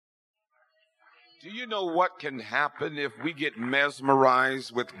Do you know what can happen if we get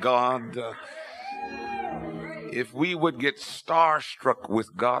mesmerized with God? If we would get starstruck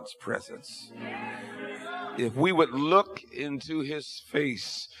with God's presence, if we would look into his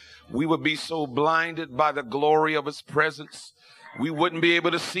face, we would be so blinded by the glory of his presence, we wouldn't be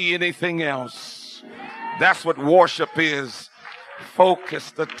able to see anything else. That's what worship is.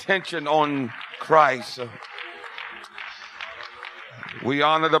 Focused attention on Christ. We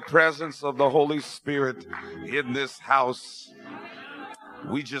honor the presence of the Holy Spirit in this house.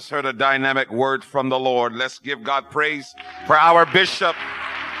 We just heard a dynamic word from the Lord. Let's give God praise for our bishop.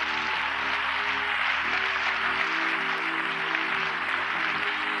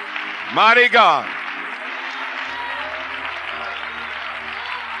 Mighty God.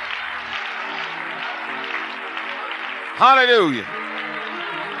 Hallelujah.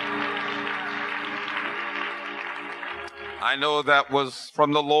 I know that was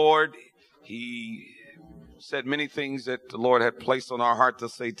from the Lord. He said many things that the Lord had placed on our heart to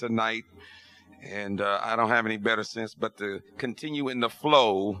say tonight. And I don't have any better sense but to continue in the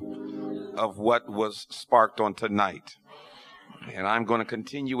flow of what was sparked on tonight. And I'm going to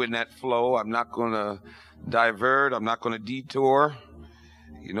continue in that flow. I'm not going to divert. I'm not going to detour.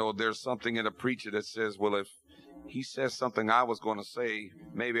 You know, there's something in a preacher that says, well, if he says something I was going to say,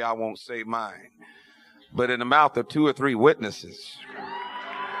 maybe I won't say mine. But in the mouth of 2 or 3 witnesses,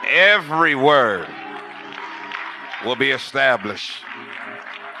 every word will be established.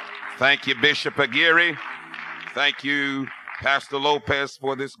 Thank you, Bishop Aguirre. Thank you, Pastor Lopez,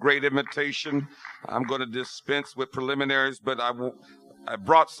 for this great invitation. I'm going to dispense with preliminaries, but I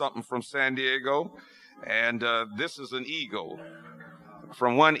brought something from San Diego, and this is an eagle,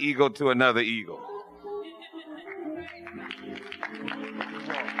 from one eagle to another eagle.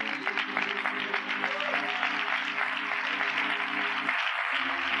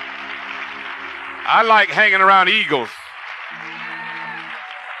 I like hanging around eagles.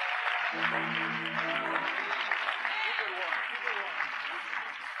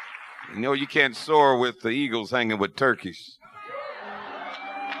 You know, you can't soar with the eagles hanging with turkeys.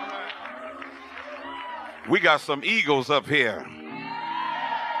 We got some eagles up here.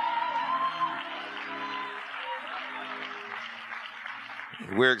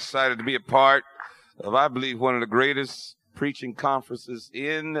 We're excited to be a part of, I believe, one of the greatest preaching conferences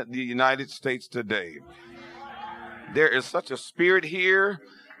in the United States today. There is such a spirit here.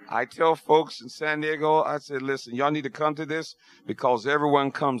 I tell folks in San Diego, I said, listen, y'all need to come to this because everyone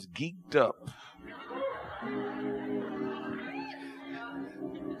comes geeked up.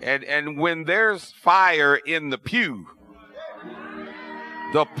 And when there's fire in the pew,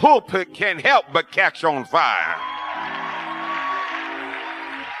 the pulpit can't help but catch on fire.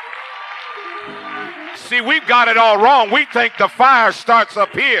 See, we've got it all wrong. We think the fire starts up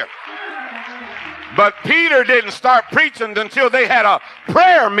here. But Peter didn't start preaching until they had a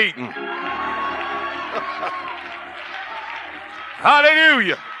prayer meeting.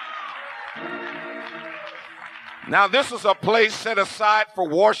 Hallelujah. Now, this is a place set aside for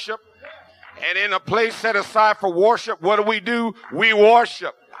worship. And in a place set aside for worship, what do? We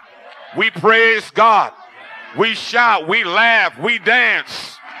worship. We praise God. We shout. We laugh. We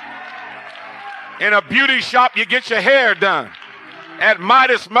dance. In a beauty shop, you get your hair done. At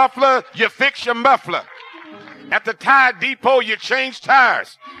Midas Muffler, you fix your muffler. At the Tire Depot, you change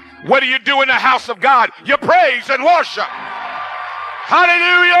tires. What do you do in the house of God? You praise and worship.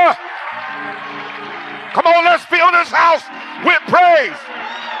 Hallelujah. Come on, let's fill this house with praise.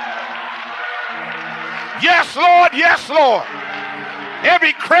 Yes, Lord. Yes, Lord.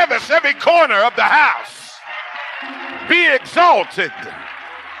 Every crevice, every corner of the house be exalted.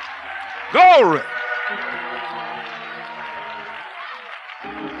 Glory.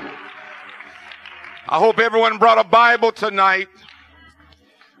 I hope everyone brought a Bible tonight.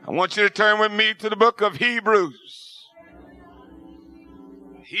 I want you to turn with me to the book of Hebrews.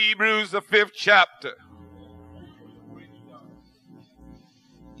 Hebrews, the 5th chapter.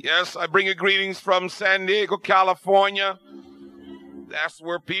 Yes, I bring you greetings from San Diego, California. That's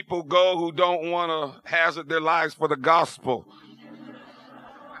where people go who don't want to hazard their lives for the gospel.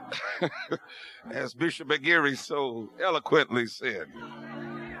 As Bishop Aguirre so eloquently said.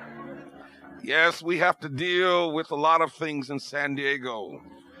 Yes, we have to deal with a lot of things in San Diego.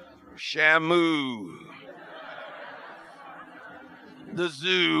 Shamu, the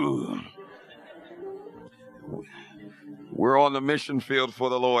zoo. We're on the mission field for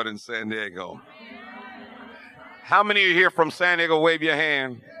the Lord in San Diego. How many are here from San Diego? Wave your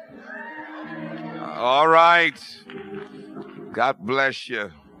hand. All right. God bless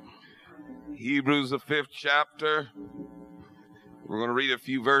you. Hebrews, the 5th chapter. We're going to read a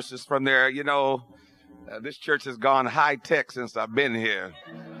few verses from there. You know, this church has gone high tech since I've been here.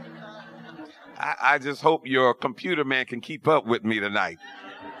 I just hope your computer man can keep up with me tonight.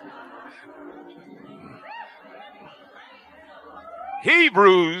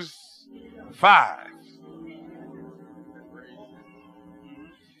 Hebrews 5.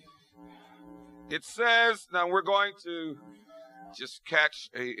 It says, now we're going to just catch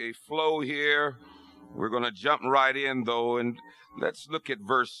a flow here. We're going to jump right in, though, and let's look at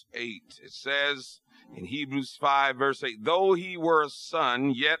verse 8. It says in Hebrews 5, verse 8, though he were a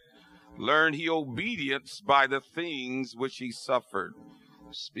son, yet learned he obedience by the things which he suffered.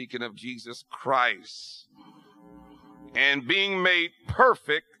 Speaking of Jesus Christ. And being made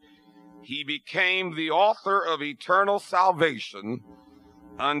perfect, he became the author of eternal salvation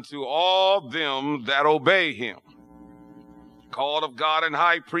unto all them that obey him. Called of God and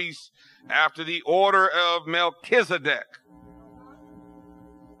high priest after the order of Melchizedek,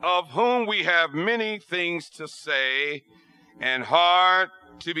 of whom we have many things to say and hard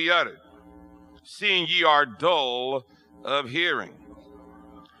to be uttered, seeing ye are dull of hearing.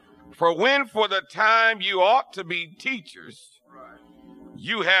 For when for the time you ought to be teachers,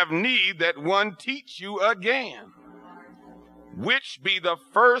 you have need that one teach you again, which be the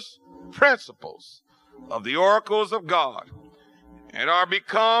first principles of the oracles of God, and are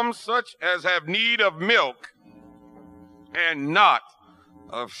become such as have need of milk and not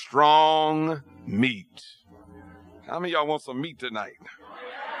of strong meat. How many of y'all want some meat tonight?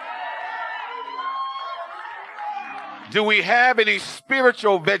 Do we have any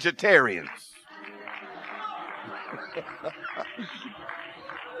spiritual vegetarians?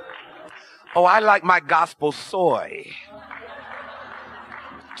 Oh, I like my gospel soy.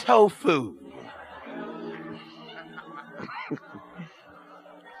 Tofu.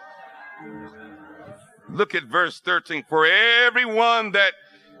 Look at verse 13. For everyone that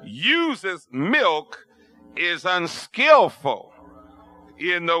uses milk is unskillful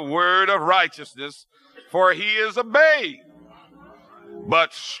in the word of righteousness, for he is a babe.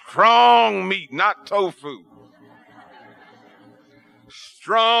 But strong meat, not tofu,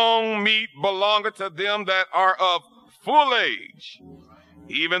 strong meat belongeth to them that are of full age,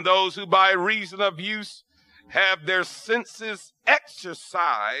 even those who by reason of use have their senses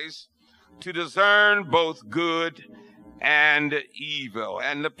exercised to discern both good and evil.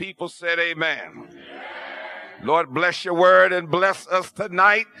 And the people said, amen. Lord, bless your word and bless us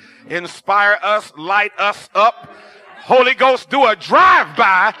tonight. Inspire us, light us up. Holy Ghost, do a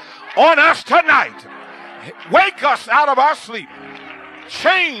drive-by on us tonight. Wake us out of our sleep.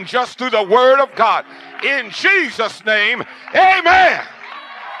 Change us through the word of God. In Jesus' name, amen.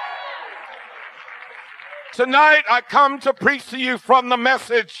 Tonight I come to preach to you from the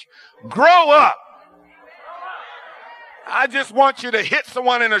message, grow up. I just want you to hit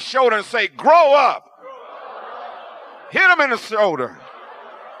someone in the shoulder and say, grow up. Hit them in the shoulder.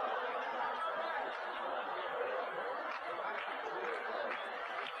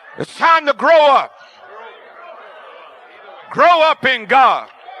 It's time to grow up. Grow up in God.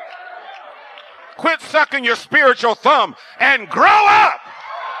 Quit sucking your spiritual thumb and grow up.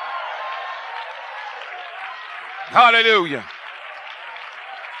 Hallelujah.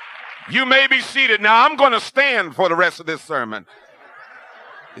 You may be seated. Now, I'm going to stand for the rest of this sermon.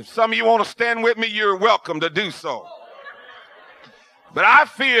 If some of you want to stand with me, you're welcome to do so. But I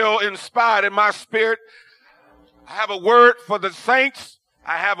feel inspired in my spirit. I have a word for the saints.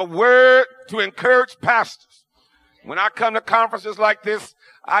 I have a word to encourage pastors. When I come to conferences like this,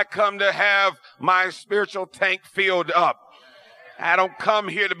 I come to have my spiritual tank filled up. I don't come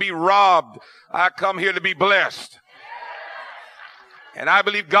here to be robbed. I come here to be blessed. And I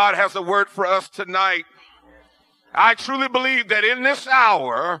believe God has a word for us tonight. I truly believe that in this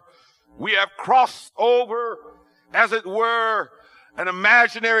hour, we have crossed over, as it were, an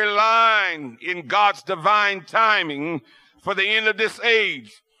imaginary line in God's divine timing for the end of this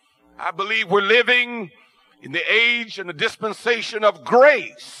age. I believe we're living in the age and the dispensation of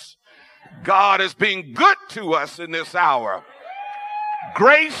grace. God is being good to us in this hour.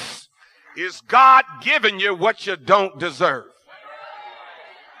 Grace is God giving you what you don't deserve.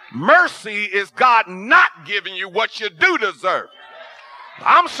 Mercy is God not giving you what you do deserve.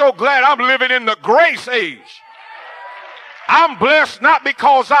 I'm so glad I'm living in the grace age. I'm blessed not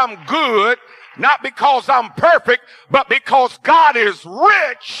because I'm good, not because I'm perfect, but because God is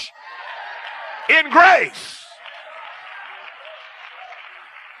rich in grace.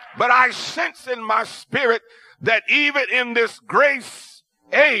 But I sense in my spirit that even in this grace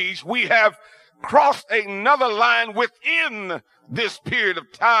age, we have crossed another line within this period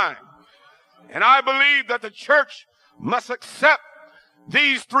of time. And I believe that the church must accept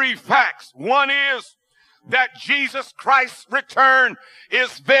these three facts. One is that Jesus Christ's return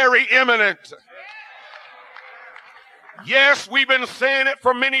is very imminent. Yes, we've been saying it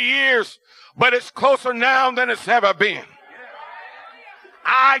for many years, but it's closer now than it's ever been.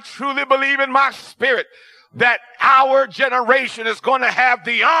 I truly believe in my spirit that our generation is going to have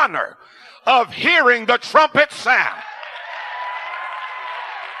the honor of hearing the trumpet sound.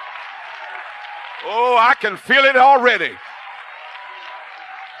 Oh, I can feel it already.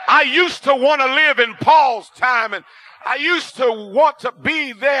 I used to want to live in Paul's time, and I used to want to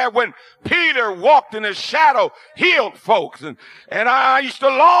be there when Peter walked in his shadow, healed folks. And I used to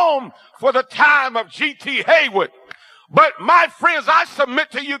long for the time of G.T. Haywood. But my friends, I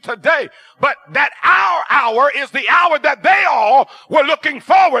submit to you today, but that our hour is the hour that they all were looking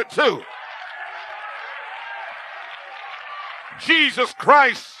forward to. Jesus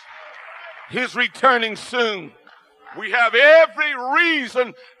Christ is returning soon. We have every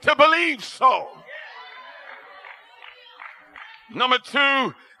reason to believe so. Number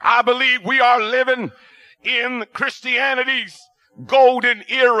two, I believe we are living in Christianity's golden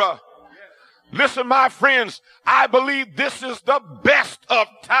era. Listen, my friends, I believe this is the best of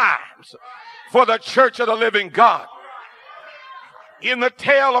times for the Church of the Living God. In The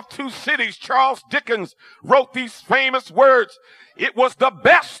Tale of Two Cities, Charles Dickens wrote these famous words: "It was the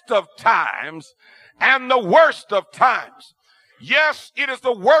best of times and the worst of times." Yes, it is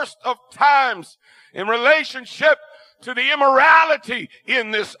the worst of times in relationship to the immorality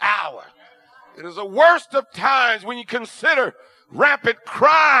in this hour. It is the worst of times when you consider rampant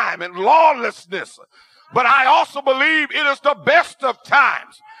crime and lawlessness. But I also believe it is the best of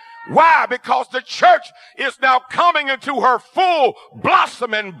times. Why? Because the church is now coming into her full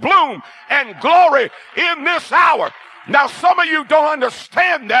blossom and bloom and glory in this hour. Now, some of you don't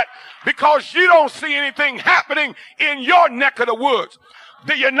understand that because you don't see anything happening in your neck of the woods.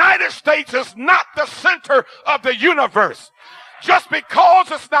 The United States is not the center of the universe. Just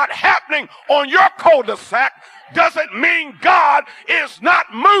because it's not happening on your cul-de-sac doesn't mean God is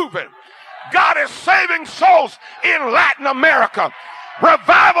not moving. God is saving souls in Latin America.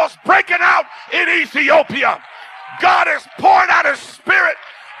 Revival's breaking out in Ethiopia. God is pouring out his spirit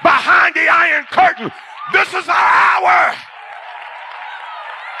behind the Iron Curtain. This is our hour.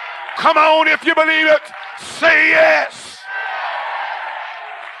 Come on, if you believe it, say yes.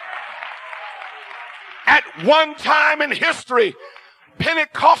 At one time in history,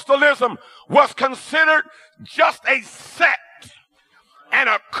 Pentecostalism was considered just a sect and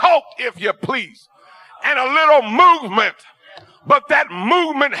a cult, if you please, and a little movement. But that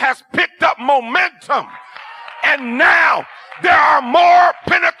movement has picked up momentum. And now there are more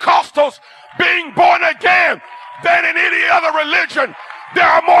Pentecostals being born again than in any other religion. There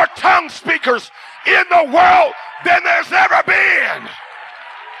are more tongue speakers in the world than there's ever been.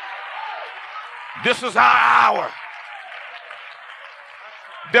 This is our hour.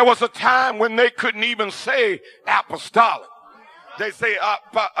 There was a time when they couldn't even say apostolic. They say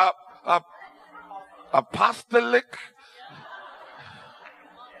apostolic.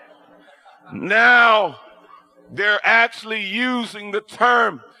 Now they're actually using the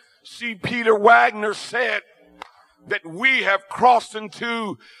term. C. Peter Wagner said that we have crossed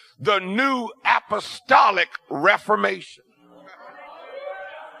into the new apostolic reformation.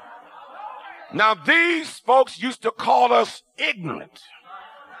 Now, these folks used to call us ignorant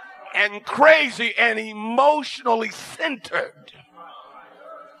and crazy and emotionally centered.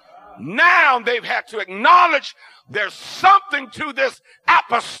 Now they've had to acknowledge there's something to this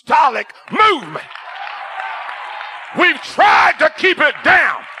apostolic movement. We've tried to keep it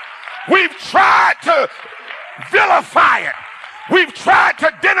down. We've tried to vilify it. We've tried to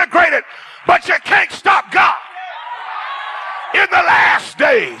denigrate it, but you can't stop God. In the last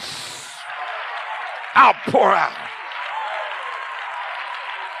days, I'll pour out.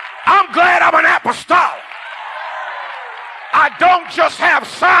 I'm glad I'm an apostolic. I don't just have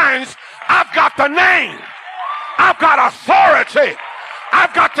signs. I've got the name. I've got authority.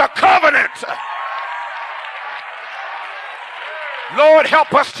 I've got the covenant. Lord,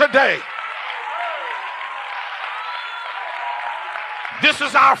 help us today. This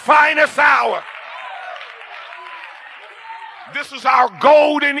is our finest hour. This is our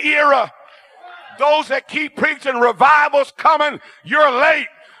golden era. Those that keep preaching revival's coming, you're late.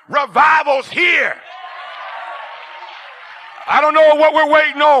 Revival's here. I don't know what we're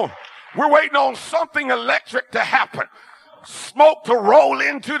waiting on. We're waiting on something electric to happen. Smoke to roll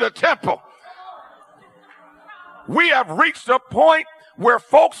into the temple. We have reached a point where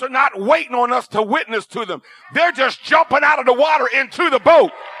folks are not waiting on us to witness to them. They're just jumping out of the water into the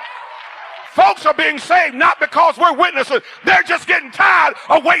boat. Folks are being saved not because we're witnesses. They're just getting tired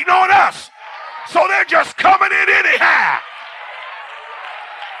of waiting on us. So they're just coming in anyhow.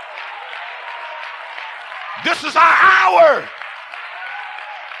 This is our hour.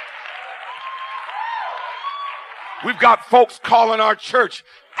 We've got folks calling our church,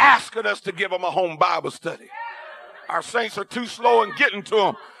 asking us to give them a home Bible study. Our saints are too slow in getting to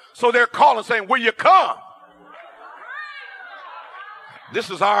them. So they're calling saying, will you come?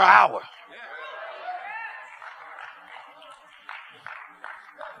 This is our hour.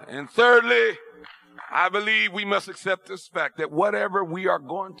 And thirdly, I believe we must accept this fact that whatever we are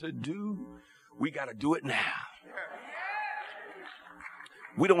going to do, we got to do it now.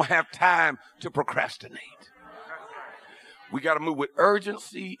 We don't have time to procrastinate. We got to move with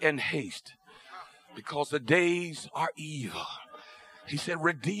urgency and haste because the days are evil. He said,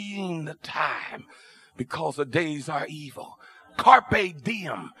 redeem the time because the days are evil. Carpe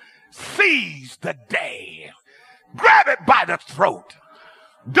diem. Seize the day. Grab it by the throat.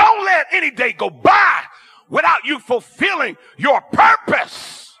 Don't let any day go by without you fulfilling your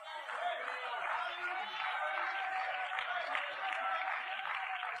purpose.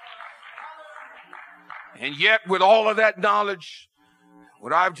 And yet, with all of that knowledge,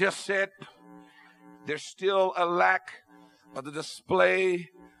 what I've just said, there's still a lack of the display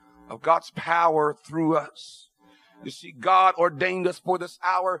of God's power through us. You see, God ordained us for this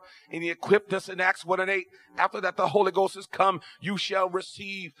hour, and he equipped us in Acts 1:8. After that, the Holy Ghost has come. You shall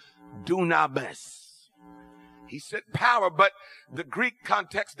receive dunamis. He said power, but the Greek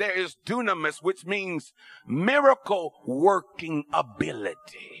context there is dunamis, which means miracle working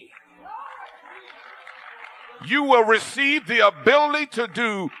ability. You will receive the ability to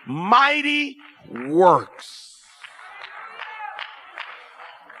do mighty works.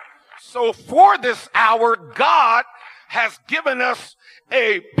 So for this hour, God has given us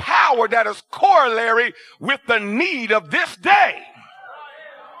a power that is corollary with the need of this day.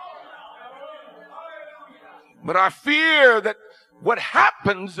 But I fear that what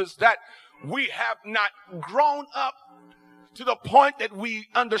happens is that we have not grown up to the point that we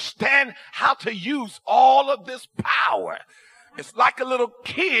understand how to use all of this power. It's like a little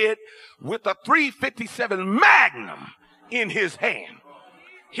kid with a .357 Magnum in his hand.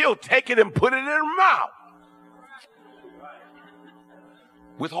 He'll take it and put it in his mouth.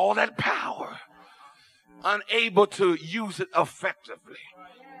 With all that power, unable to use it effectively.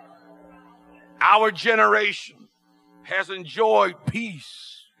 Our generation has enjoyed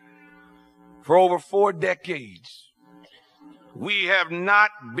peace for over 4 decades. We have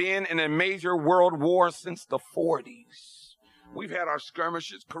not been in a major world war since the 40s. We've had our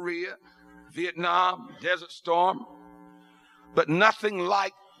skirmishes, Korea, Vietnam, Desert Storm, but nothing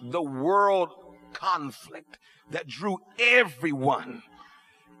like the world conflict that drew everyone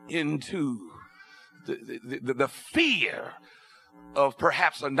into the fear of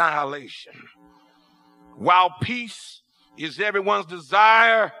perhaps annihilation. While peace is everyone's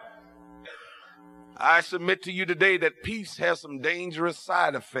desire, I submit to you today that peace has some dangerous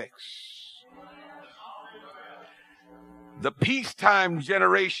side effects. The peacetime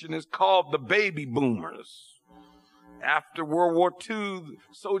generation is called the baby boomers. After World War II,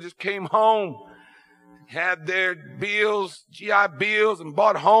 soldiers came home, had their bills, GI bills, and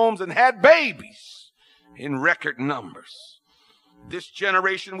bought homes and had babies in record numbers. This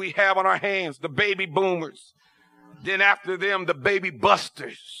generation we have on our hands, the baby boomers. Then after them, the baby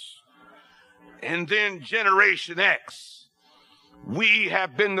busters. And then Generation X. We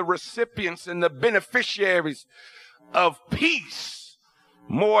have been the recipients and the beneficiaries of peace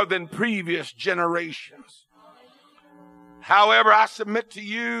more than previous generations. However, I submit to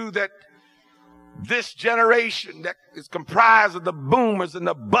you that this generation that is comprised of the boomers and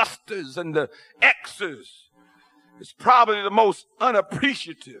the busters and the Xers is probably the most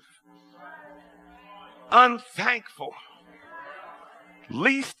unappreciative, unthankful,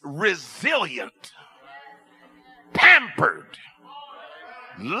 least resilient, pampered,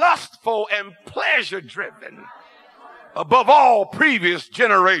 lustful, and pleasure-driven above all previous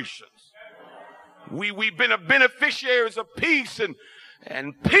generations. We've been beneficiaries of peace,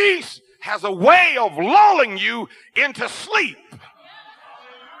 and peace has a way of lulling you into sleep.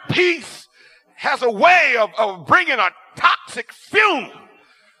 Peace has a way of bringing a toxic fume,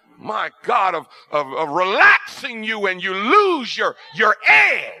 my God, of relaxing you, and you lose your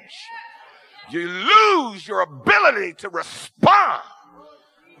edge. You lose your ability to respond.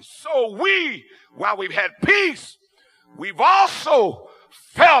 So while we've had peace, we've also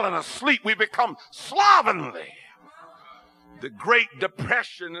fallen asleep. We become slovenly. The Great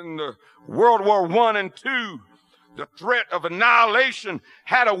Depression and the World War I and II The threat of annihilation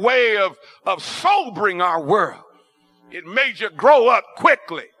had a way of sobering our world. It made you grow up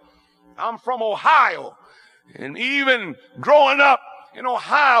quickly. I'm from Ohio, and even growing up in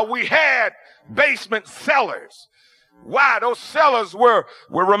Ohio, we had basement cellars. Why? Those cellars were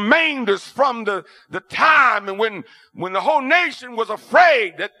remainders from the time and when the whole nation was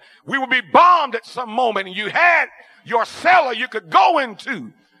afraid that we would be bombed at some moment, and you had your cellar you could go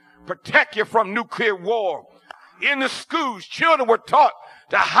into, protect you from nuclear war. In the schools, children were taught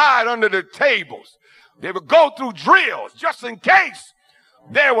to hide under the tables. They would go through drills just in case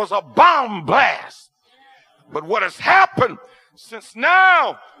there was a bomb blast. But what has happened since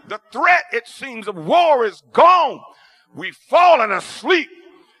now the threat, it seems, of war is gone, we've fallen asleep.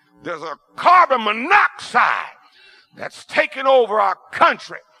 There's a carbon monoxide that's taken over our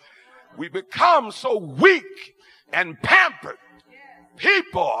country. We become so weak and pampered.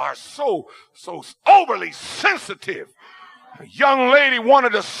 People are so overly sensitive. A young lady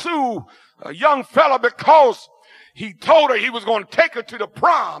wanted to sue a young fella because he told her he was going to take her to the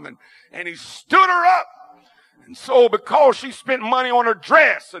prom, and he stood her up. And so because she spent money on her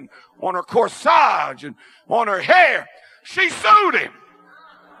dress and on her corsage and on her hair, she sued him.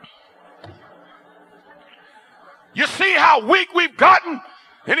 You see how weak we've gotten?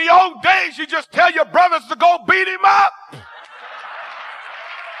 In the old days, you just tell your brothers to go beat him up.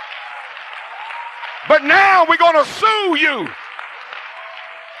 But now we're going to sue you.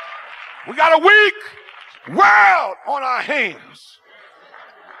 We got a weak world on our hands.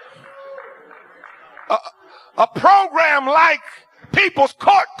 A program like People's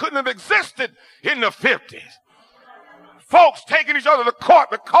Court couldn't have existed in the 50s. Folks taking each other to court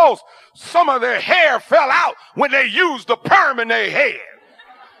because some of their hair fell out when they used the perm in their head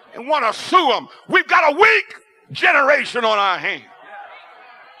and want to sue them. We've got a weak generation on our hands.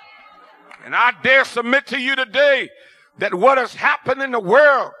 And I dare submit to you today that what has happened in the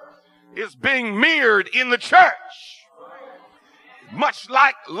world is being mirrored in the church. Much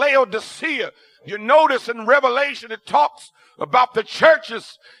like Laodicea. You notice in Revelation it talks about the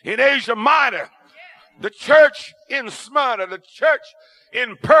churches in Asia Minor, the church in Smyrna, the church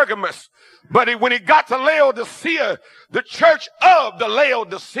in Pergamos. But when he got to Laodicea, the church of the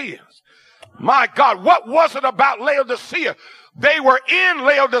Laodiceans. My God, what was it about Laodicea? They were in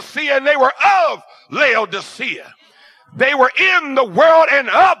Laodicea and they were of Laodicea. They were in the world and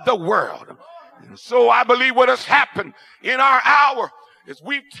of the world. And so I believe what has happened in our hour is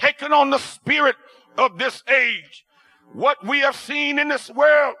we've taken on the spirit of this age. What we have seen in this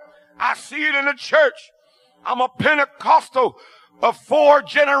world, I see it in the church. I'm a Pentecostal of 4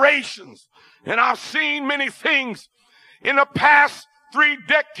 generations, and I've seen many things. In the past 3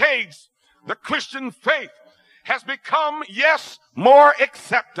 decades, the Christian faith has become, yes, more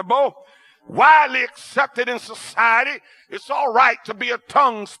acceptable, widely accepted in society. It's all right to be a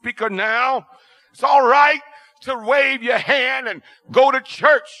tongue speaker now. It's all right to wave your hand and go to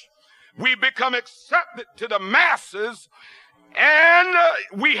church. We become accepted to the masses, and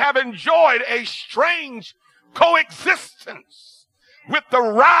we have enjoyed a strange coexistence with the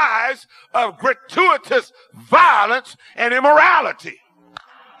rise of gratuitous violence and immorality.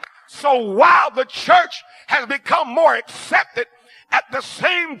 So while the church has become more accepted, at the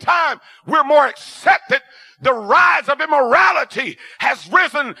same time we're more accepted, the rise of immorality has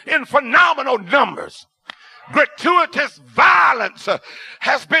risen in phenomenal numbers. Gratuitous violence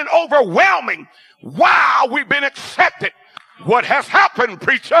has been overwhelming while we've been accepted. What has happened,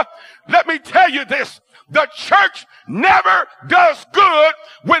 preacher? Let me tell you this. The church never does good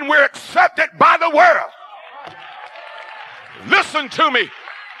when we're accepted by the world. Listen to me.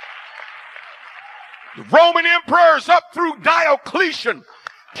 The Roman emperors up through Diocletian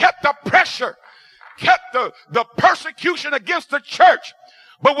kept the pressure, kept the persecution against the church.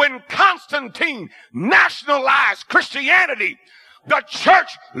 But when Constantine nationalized Christianity, the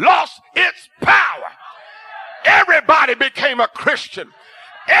church lost its power. Everybody became a Christian.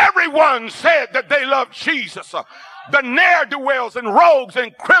 Everyone said that they loved Jesus. The ne'er-do-wells and rogues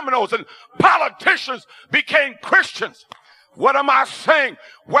and criminals and politicians became Christians. What am I saying?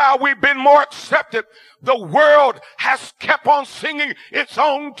 While we've been more accepted, the world has kept on singing its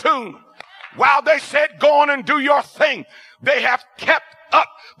own tune. While they said, go on and do your thing, they have kept up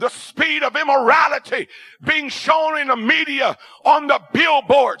the speed of immorality being shown in the media, on the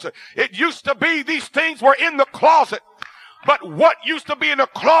billboards. It used to be these things were in the closet, but what used to be in the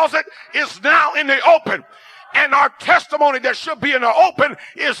closet is now in the open. And our testimony that should be in the open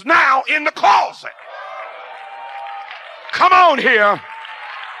is now in the closet. Come on here.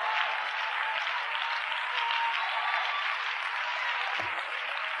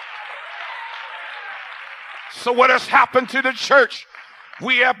 So what has happened to the church?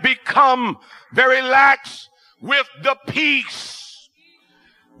 We have become very lax with the peace.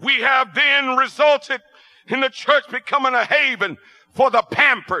 We have then resulted in the church becoming a haven for the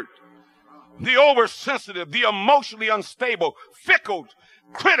pampered, the oversensitive, the emotionally unstable, fickle,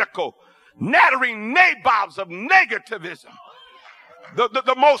 critical, nattering nabobs of negativism.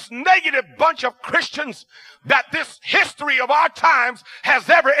 The most negative bunch of Christians that this history of our times has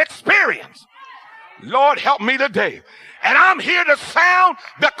ever experienced. Lord, help me today. And I'm here to sound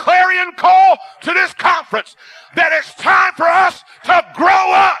the clarion call to this conference that it's time for us to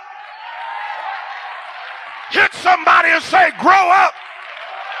grow up. Hit somebody and say, grow up.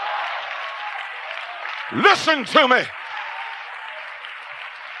 Listen to me.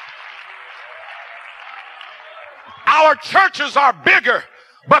 Our churches are bigger,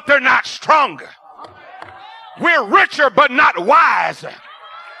 but they're not stronger. We're richer, but not wiser.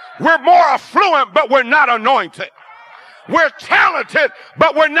 We're more affluent, but we're not anointed. We're talented,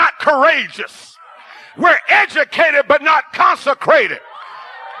 but we're not courageous. We're educated, but not consecrated.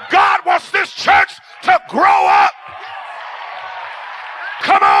 God wants this church to grow up.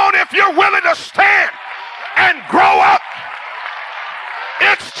 Come on, if you're willing to stand and grow up,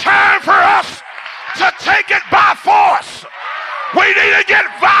 it's time for us to take it by force. We need to get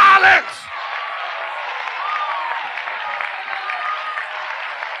violence.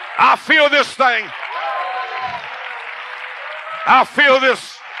 I feel this thing. I feel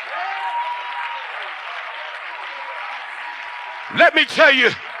this. Let me tell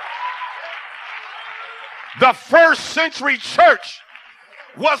you, the first century church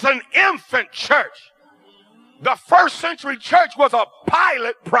was an infant church. The first century church was a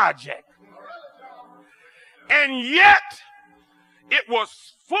pilot project. And yet, it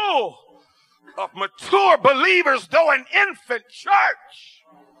was full of mature believers, though an infant church.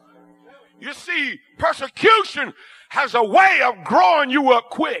 You see, persecution has a way of growing you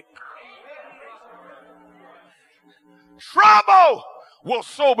up quick. Trouble will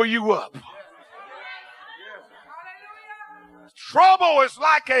sober you up. Trouble is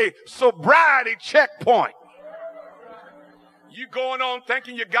like a sobriety checkpoint. You going on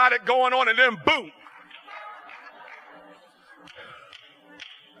thinking you got it going on, and then boom.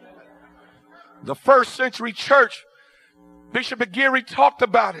 The first century church, Bishop Aguirre talked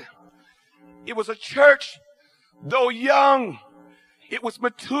about it. It was a church, though young, it was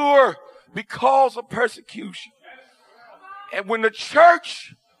mature because of persecution. And when the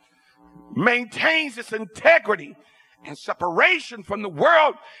church maintains its integrity and separation from the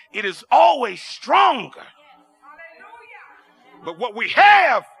world, it is always stronger. But what we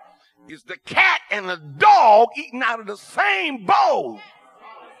have is the cat and the dog eating out of the same bowl.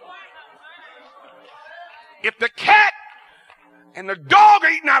 If the cat and the dog are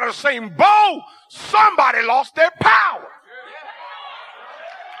eating out of the same bowl, somebody lost their power.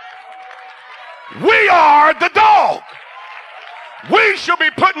 We are the dog. We should be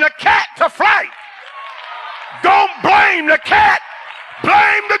putting the cat to flight. Don't blame the cat.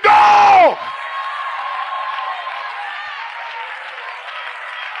 Blame the dog.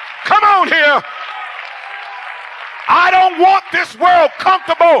 Come on here. I don't want this world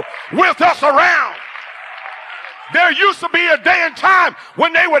comfortable with us around. There used to be a day and time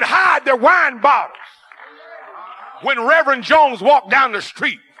when they would hide their wine bottles. When Reverend Jones walked down the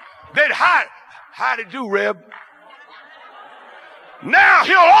street, they'd hide. How'd it do, Reb? Now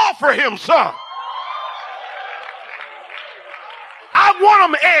he'll offer him some. I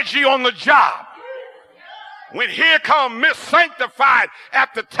want them edgy on the job. When here come Miss Sanctified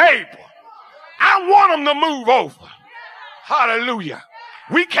at the table, I want them to move over. Hallelujah.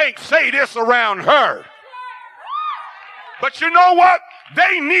 We can't say this around her. But you know what?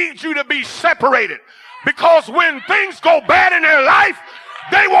 They need you to be separated. Because when things go bad in their life,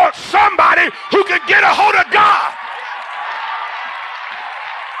 they want somebody who can get a hold of God.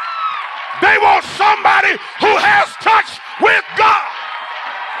 They want somebody who has touch with God.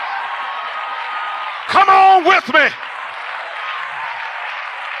 Come on with me.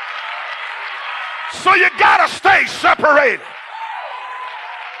 So you gotta stay separated.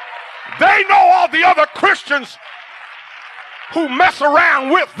 They know all the other Christians who mess around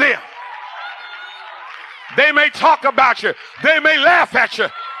with them. They may talk about you. They may laugh at you.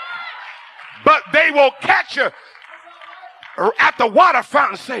 But they will catch you at the water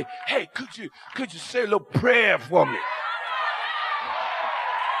fountain and say, hey, could you say a little prayer for me?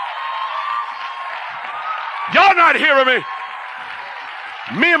 Y'all not hearing me?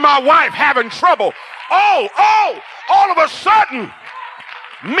 Me and my wife having trouble. All of a sudden,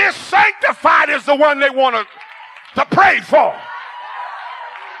 Miss Sanctified is the one they want to pray for.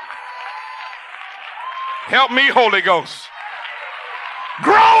 Help me, Holy Ghost.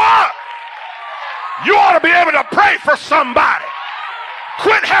 Grow up. You ought to be able to pray for somebody.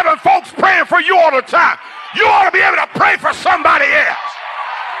 Quit having folks praying for you all the time. You ought to be able to pray for somebody else.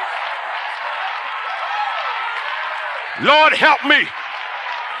 Lord, help me.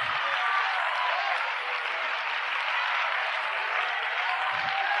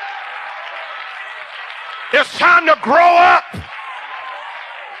 It's time to grow up.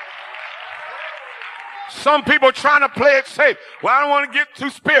 Some people trying to play it safe. Well, I don't want to get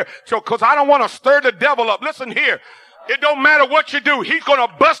too spiritual because I don't want to stir the devil up. Listen here. It don't matter what you do. He's going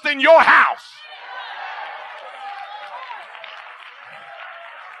to bust in your house.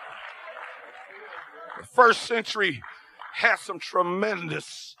 The first century had some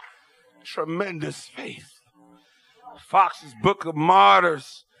tremendous faith. Fox's Book of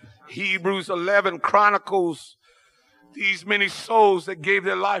Martyrs, Hebrews 11, Chronicles, these many souls that gave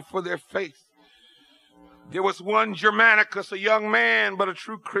their life for their faith. There was one Germanicus, a young man, but a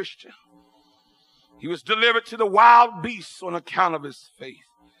true Christian. He was delivered to the wild beasts on account of his faith.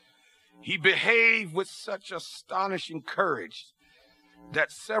 He behaved with such astonishing courage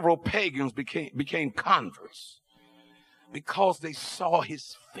that several pagans became converts because they saw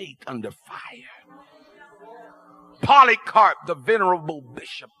his faith under fire. Polycarp, the venerable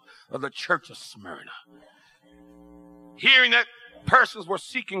bishop of the church of Smyrna, hearing that persons were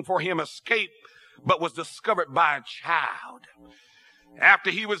seeking for him, escaped, but was discovered by a child. After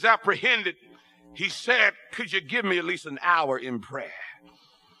he was apprehended, he said, could you give me at least an hour in prayer?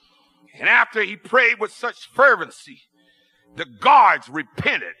 And after he prayed with such fervency, the guards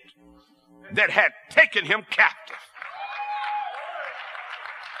repented that had taken him captive.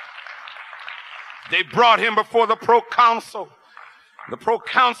 They brought him before the proconsul. The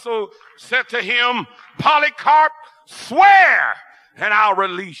proconsul said to him, Polycarp, swear and I'll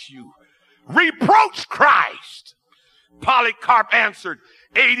release you. Reproach Christ. Polycarp answered,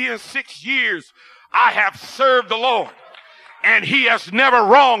 86 years I have served the Lord, and he has never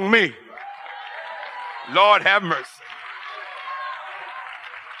wronged me. Lord have mercy.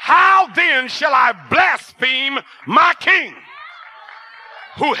 How then shall I blaspheme my king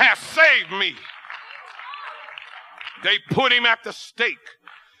who has saved me? They put him at the stake,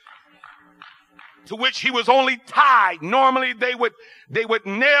 to which he was only tied. Normally they would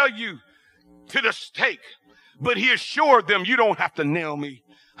nail you to the stake, but he assured them, you don't have to nail me.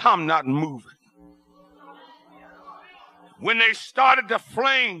 I'm not moving. When they started the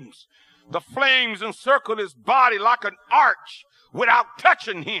flames encircled his body like an arch without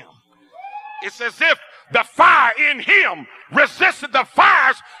touching him. It's as if the fire in him resisted the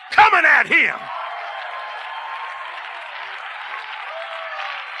fires coming at him.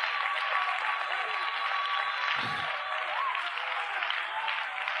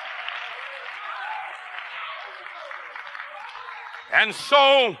 And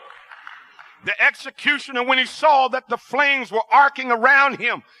so the executioner, when he saw that the flames were arcing around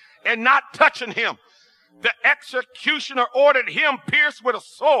him and not touching him, the executioner ordered him pierced with a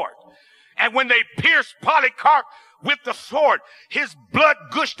sword. And when they pierced Polycarp with the sword, his blood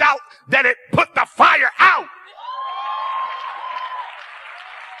gushed out that it put the fire out.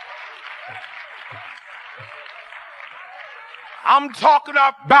 I'm talking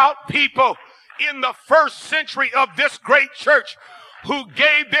about people in the first century of this great church who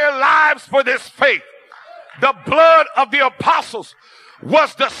gave their lives for this faith. The blood of the apostles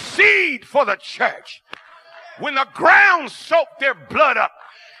was the seed for the church. When the ground soaked their blood up,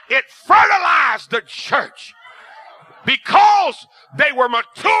 it fertilized the church. Because they were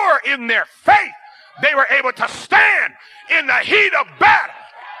mature in their faith, they were able to stand in the heat of battle.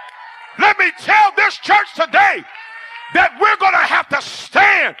 Let me tell this church today that we're going to have to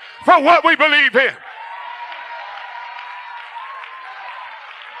stand for what we believe in.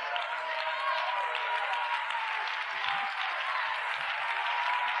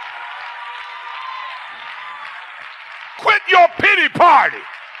 Quit your pity party.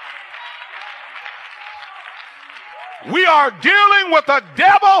 We are dealing with a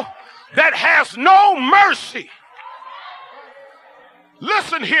devil that has no mercy.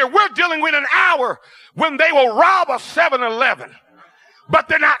 Listen here, we're dealing with an hour when they will rob a 7-Eleven, but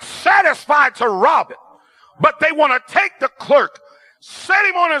they're not satisfied to rob it, but they want to take the clerk, set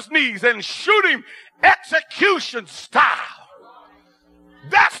him on his knees, and shoot him execution style.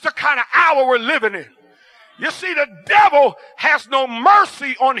 That's the kind of hour we're living in. You see, the devil has no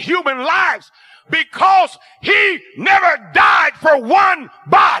mercy on human lives because he never died for one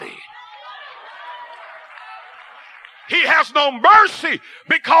body. He has no mercy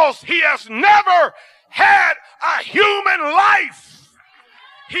because he has never had a human life.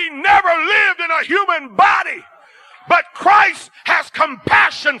 He never lived in a human body, but Christ has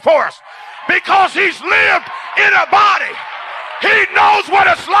compassion for us because he's lived in a body. He knows what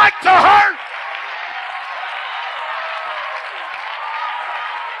it's like to hurt.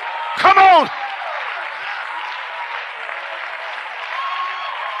 Come on.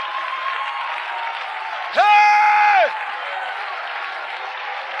 Hey!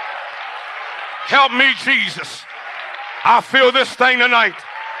 Help me, Jesus. I feel this thing tonight.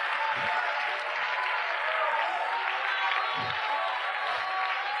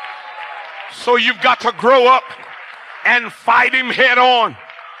 So you've got to grow up and fight him head on.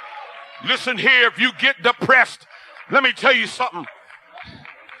 Listen here, if you get depressed, let me tell you something.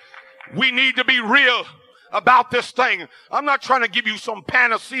 We need to be real about this thing. I'm not trying to give you some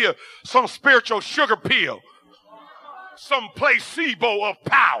panacea, some spiritual sugar pill, some placebo of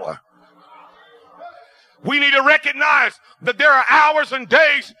power. We need to recognize that there are hours and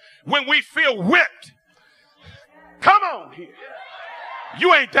days when we feel whipped. Come on here.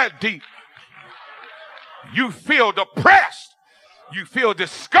 You ain't that deep. You feel depressed. You feel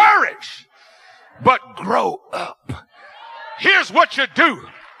discouraged. But grow up. Here's what you do.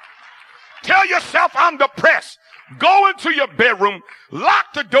 Tell yourself, I'm depressed. Go into your bedroom,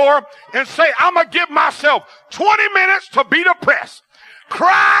 lock the door, and say, I'm going to give myself 20 minutes to be depressed.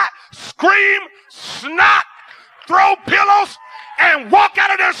 Cry, scream, snot, throw pillows, and walk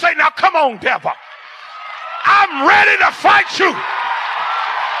out of there and say, now come on, devil. I'm ready to fight you.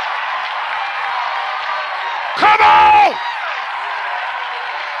 Come on.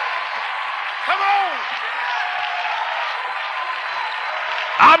 Come on.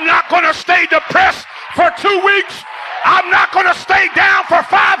 I'm not going to stay depressed for 2 weeks. I'm not going to stay down for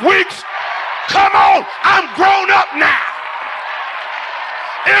 5 weeks. Come on. I'm grown up now.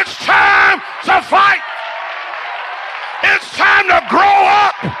 It's time to fight. It's time to grow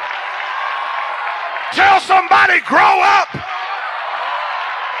up. Tell somebody, grow up.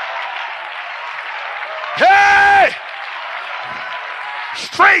 Hey!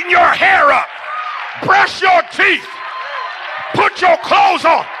 Straighten your hair up. Brush your teeth. Put your clothes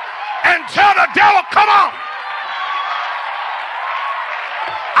on. And tell the devil, come on.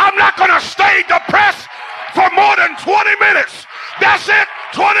 I'm not going to stay depressed for more than 20 minutes. That's it.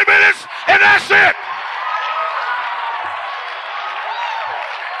 20 minutes and that's it.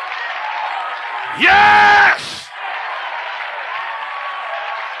 Yes.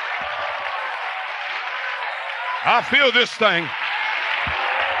 I feel this thing.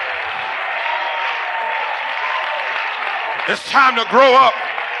 It's time to grow up.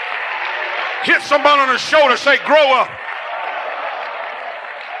 Hit somebody on the shoulder, say, grow up.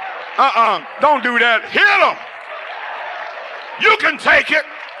 Don't do that. Hit them. You can take it.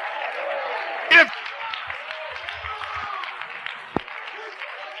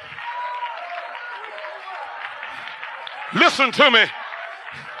 Listen to me.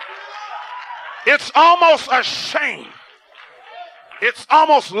 It's almost a shame. It's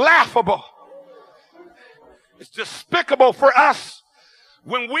almost laughable. It's despicable for us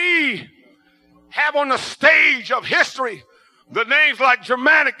when we have on the stage of history the names like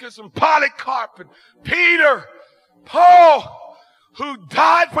Germanicus and Polycarp and Peter, Paul, who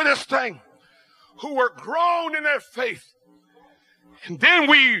died for this thing, who were grown in their faith. And then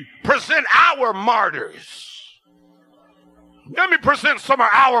we present our martyrs. Let me present some of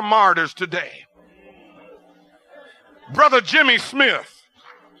our martyrs today. Brother Jimmy Smith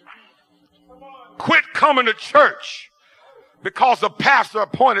quit coming to church because the pastor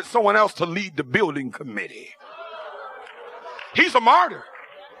appointed someone else to lead the building committee. He's a martyr.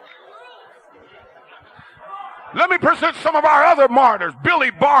 Let me present some of our other martyrs.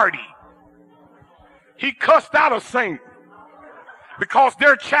 Billy Barty. He cussed out a saint because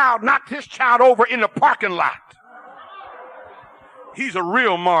their child knocked his child over in the parking lot. He's a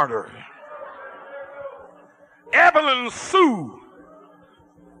real martyr. Evelyn Sue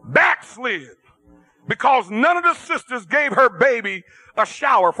backslid because none of the sisters gave her baby a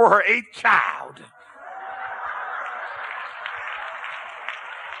shower for her 8th child.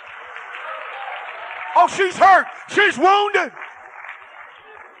 Oh, she's hurt. She's wounded.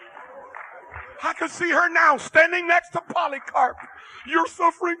 I can see her now standing next to Polycarp. You're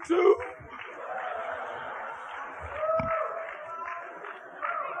suffering too.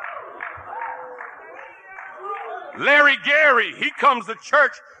 Larry Gary, he comes to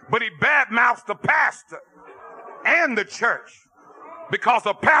church, but he badmouths the pastor and the church because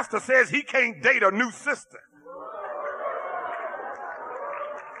the pastor says he can't date a new sister.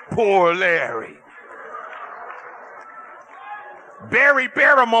 Poor Larry. Barry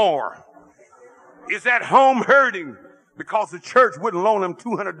Barrymore is at home hurting because the church wouldn't loan him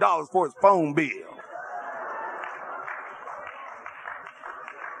 $200 for his phone bill.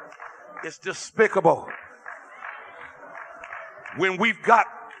 It's despicable when we've got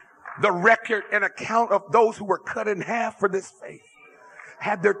the record and account of those who were cut in half for this faith,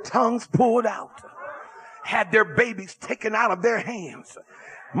 had their tongues pulled out, had their babies taken out of their hands,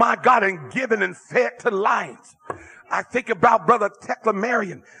 my God, and given and fed to lions. I think about Brother Tekla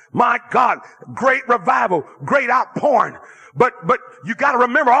Marion. My God, great revival, great outpouring. But you got to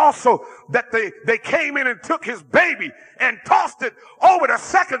remember also that they came in and took his baby and tossed it over the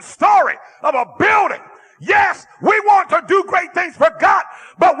second story of a building. Yes, we want to do great things for God,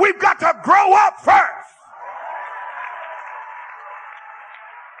 but we've got to grow up first.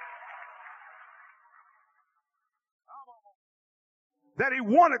 That he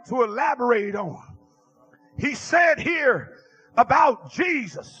wanted to elaborate on. He said here about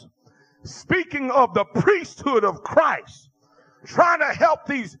Jesus, speaking of the priesthood of Christ, trying to help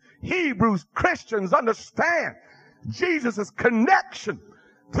these Hebrews Christians understand Jesus' connection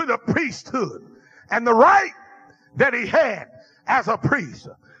to the priesthood and the right that he had as a priest.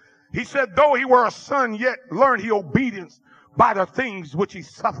 He said, though he were a son, yet learned he obedience by the things which he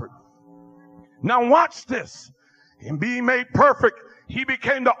suffered. Now watch this. In being made perfect, he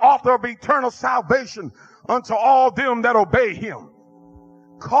became the author of eternal salvation unto all them that obey him.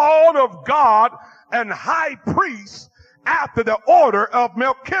 Called of God and high priest after the order of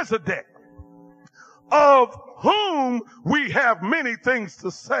Melchizedek, of whom we have many things to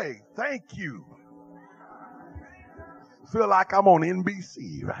say. Thank you. Feel like I'm on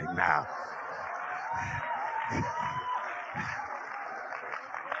NBC right now.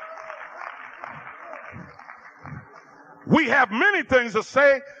 We have many things to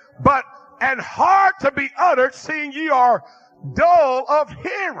say, and hard to be uttered, seeing ye are dull of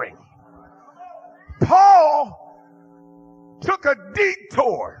hearing. Paul took a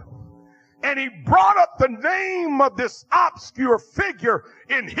detour and he brought up the name of this obscure figure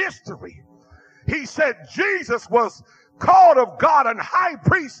in history. He said Jesus was called of God and high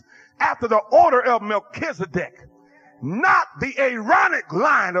priest after the order of Melchizedek, not the Aaronic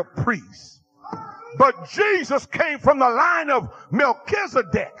line of priests, but Jesus came from the line of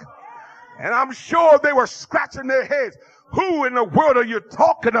Melchizedek. And I'm sure they were scratching their heads. Who in the world are you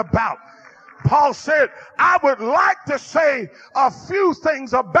talking about? Paul said, I would like to say a few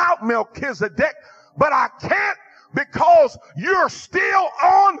things about Melchizedek, but I can't because you're still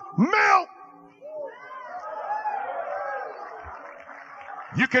on milk.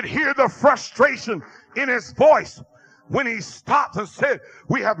 You could hear the frustration in his voice when he stopped and said,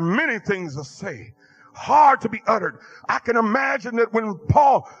 we have many things to say, hard to be uttered. I can imagine that when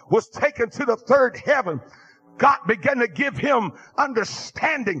Paul was taken to the third heaven, God began to give him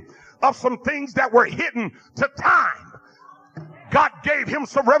understanding of some things that were hidden to time. God gave him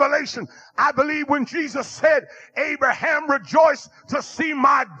some revelation. I believe when Jesus said, Abraham rejoiced to see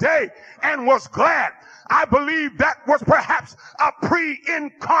my day and was glad, I believe that was perhaps a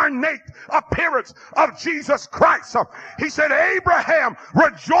pre-incarnate appearance of Jesus Christ. He said, Abraham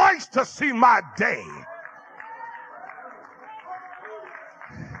rejoiced to see my day.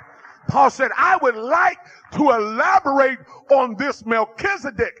 Paul said, I would like to elaborate on this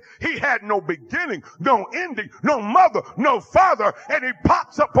Melchizedek. He had no beginning, no ending, no mother, no father, and he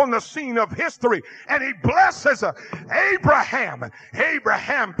pops up on the scene of history and he blesses Abraham.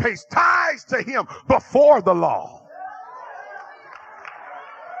 Abraham pays tithes to him before the law.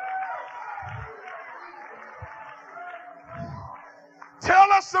 Tell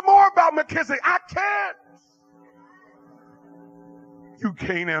us some more about Melchizedek. I can't. You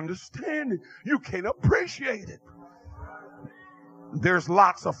can't understand it. You can't appreciate it. There's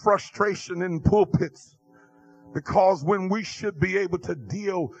lots of frustration in pulpits because when we should be able to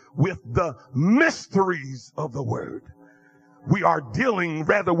deal with the mysteries of the word, we are dealing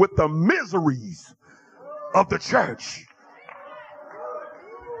rather with the miseries of the church.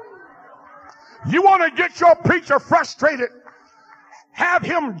 You want to get your preacher frustrated? Have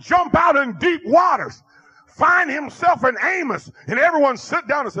him jump out in deep waters. Find himself in Amos, and everyone sit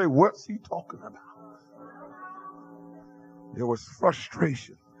down and say, what's he talking about? There was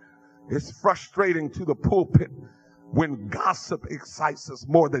frustration. It's frustrating to the pulpit when gossip excites us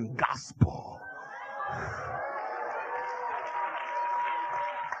more than gospel.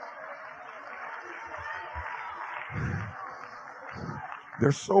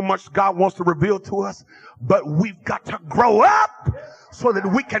 There's so much God wants to reveal to us, but we've got to grow up so that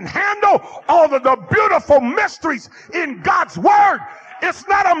we can handle all of the beautiful mysteries in God's word. It's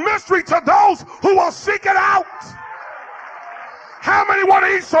not a mystery to those who will seek it out. How many want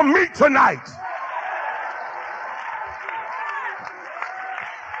to eat some meat tonight?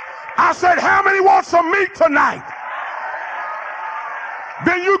 I said, how many want some meat tonight?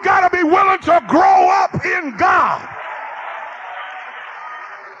 Then you got to be willing to grow up in God.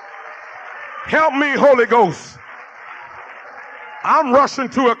 Help me, Holy Ghost. I'm rushing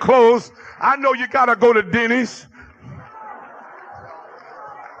to a close. I know you got to go to Denny's.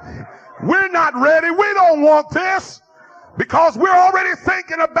 We're not ready. We don't want this because we're already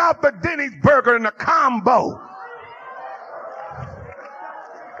thinking about the Denny's burger and the combo.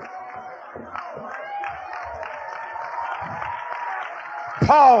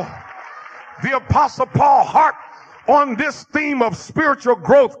 Paul, the Apostle Paul, harped on this theme of spiritual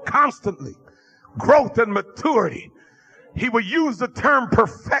growth constantly. Growth and maturity. He would use the term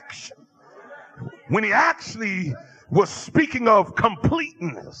perfection when he actually was speaking of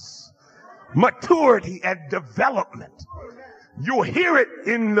completeness, maturity, and development. You'll hear it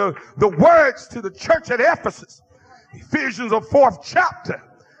in the words to the church at Ephesus, Ephesians, the 4th chapter.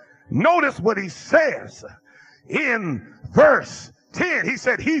 Notice what he says in verse 10. He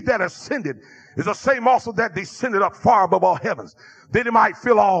said, he that ascended is the same also that descended up far above all heavens, that he might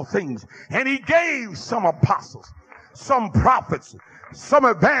fill all things. And he gave some apostles, some prophets, some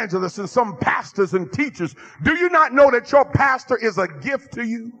evangelists, and some pastors and teachers. Do you not know that your pastor is a gift to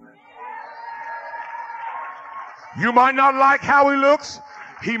you? You might not like how he looks.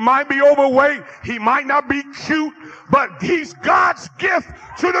 He might be overweight. He might not be cute, but he's God's gift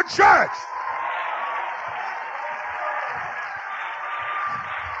to the church.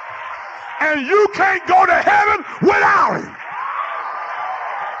 And you can't go to heaven without him.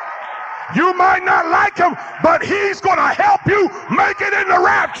 You might not like him, but he's going to help you make it in the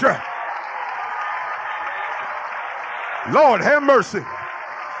rapture. Lord, have mercy.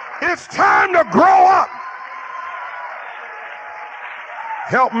 It's time to grow up.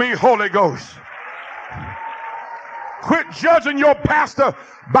 Help me, Holy Ghost. Quit judging your pastor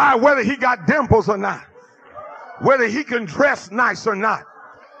by whether he got dimples or not, whether he can dress nice or not.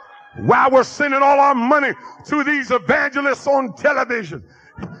 While we're sending all our money to these evangelists on television,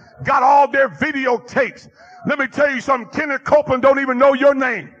 got all their videotapes. Let me tell you something, Kenneth Copeland don't even know your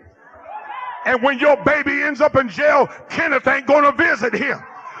name. And when your baby ends up in jail, Kenneth ain't going to visit him.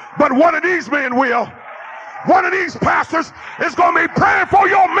 But one of these men will. One of these pastors is going to be praying for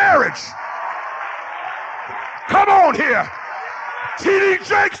your marriage. Come on here. T.D.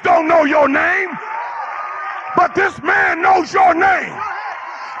 Jakes don't know your name, but this man knows your name.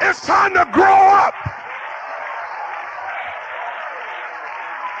 It's time to grow up.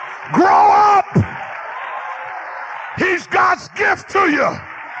 Grow up. He's God's gift to you.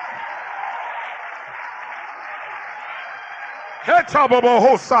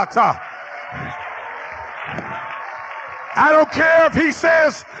 I don't care if he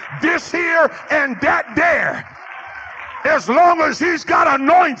says this here and that there. As long as he's got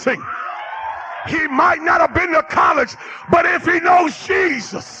anointing. He might not have been to college, but if he knows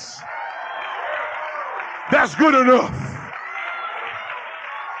Jesus, that's good enough.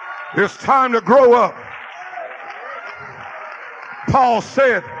 It's time to grow up. Paul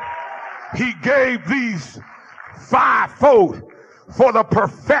said he gave these fivefold for the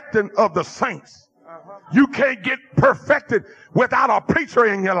perfecting of the saints. You can't get perfected without a preacher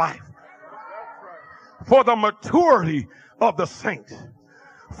in your life. For the maturity of the saints,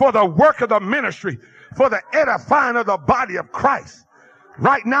 for the work of the ministry, for the edifying of the body of Christ.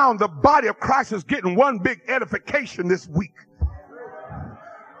 Right now, the body of Christ is getting one big edification this week.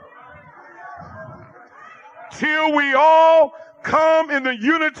 Till we all come in the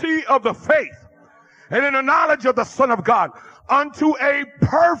unity of the faith and in the knowledge of the Son of God unto a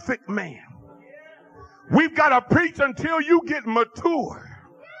perfect man. We've got to preach until you get mature,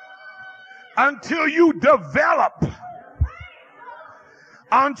 until you develop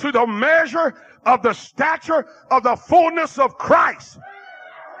unto the measure of the stature of the fullness of Christ.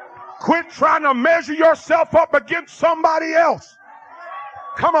 Quit trying to measure yourself up against somebody else.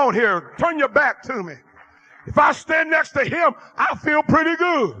 Come on here, turn your back to me. If I stand next to him, I feel pretty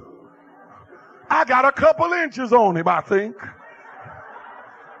good. I got a couple inches on him, I think.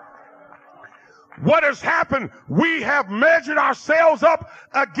 What has happened? We have measured ourselves up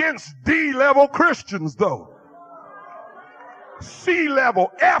against D-level Christians, though.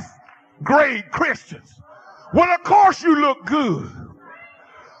 C-level, F-grade Christians. Well, of course you look good.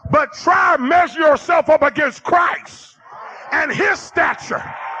 But try and measure yourself up against Christ and his stature.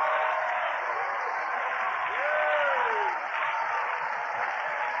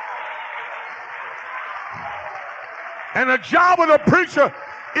 And the job of the preacher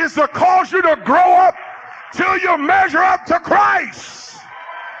is to cause you to grow up till you measure up to Christ.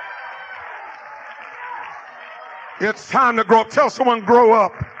 It's time to grow up. Tell someone, grow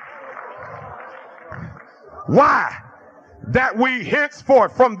up. Why? That we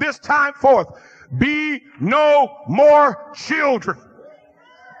henceforth, from this time forth, be no more children,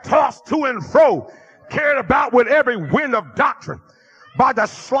 tossed to and fro, carried about with every wind of doctrine, by the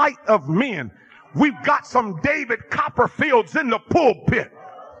sleight of men. We've got some David Copperfields in the pulpit,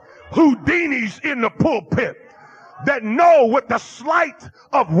 Houdinis in the pulpit, that know with the sleight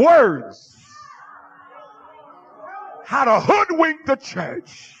of words how to hoodwink the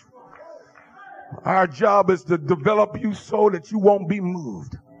church. Our job is to develop you so that you won't be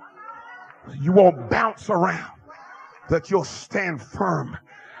moved. You won't bounce around. That you'll stand firm.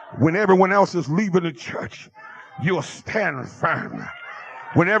 When everyone else is leaving the church, you'll stand firm.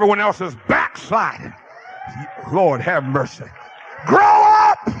 When everyone else is backsliding, Lord have mercy. Grow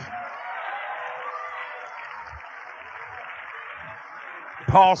up!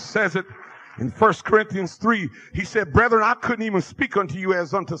 Paul says it in 1 Corinthians 3. He said, brethren, I couldn't even speak unto you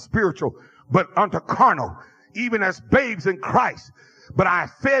as unto spiritual, but unto carnal, even as babes in Christ. But I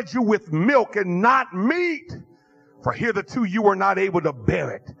fed you with milk and not meat, for hitherto you were not able to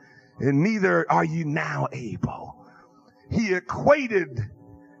bear it, and neither are you now able. He equated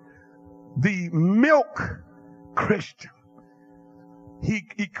the milk Christian. He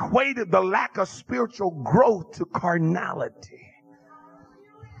equated the lack of spiritual growth to carnality.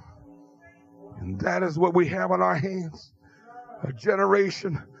 And that is what we have on our hands. A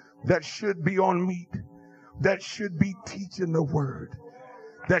generation that should be on meat, that should be teaching the word,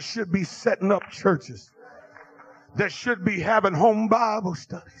 that should be setting up churches, that should be having home Bible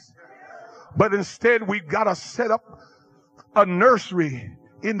studies. But instead, we've got to set up a nursery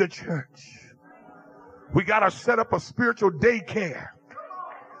in the church. We got to set up a spiritual daycare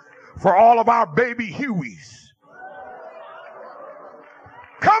for all of our baby Hueys.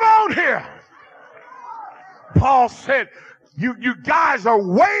 Come on here. Paul said, you guys are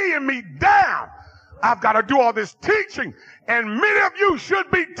weighing me down. I've got to do all this teaching, and many of you should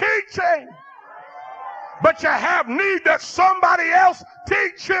be teaching. But you have need that somebody else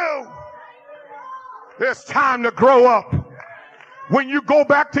teach you. It's time to grow up. When you go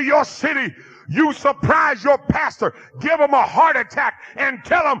back to your city, you surprise your pastor, give him a heart attack, and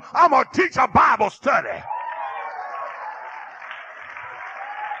tell him, I'm going to teach a Bible study.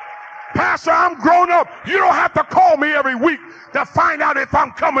 Pastor, I'm grown up. You don't have to call me every week to find out if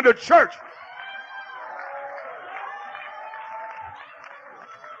I'm coming to church.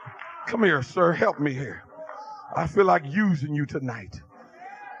 Come here, sir. Help me here. I feel like using you tonight.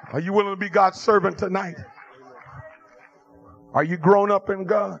 Are you willing to be God's servant tonight? Are you grown up in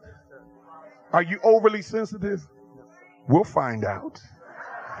God? Are you overly sensitive? We'll find out.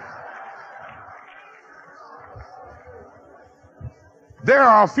 There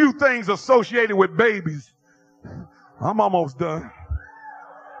are a few things associated with babies. I'm almost done.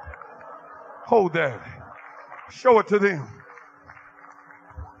 Hold that. Show it to them.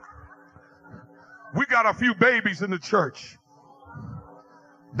 We got a few babies in the church.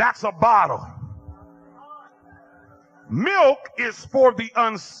 That's a bottle. Milk is for the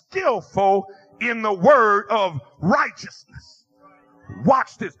unskillful in the word of righteousness.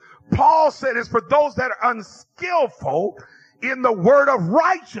 Watch this. Paul said it's for those that are unskillful in the word of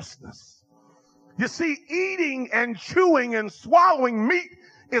righteousness. You see, eating and chewing and swallowing meat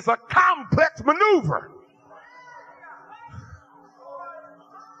is a complex maneuver.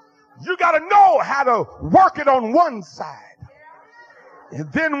 You got to know how to work it on one side.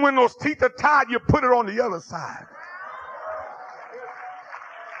 And then when those teeth are tied, you put it on the other side.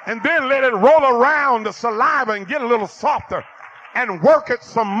 And then let it roll around the saliva and get a little softer and work it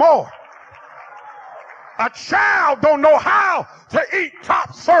some more. A child don't know how to eat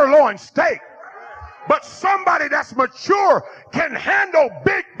top sirloin steak. But somebody that's mature can handle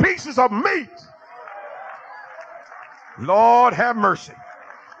big pieces of meat. Lord have mercy.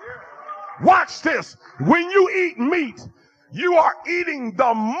 Watch this. When you eat meat, you are eating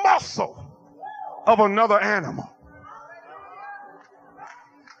the muscle of another animal.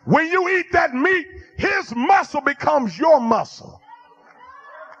 When you eat that meat, his muscle becomes your muscle.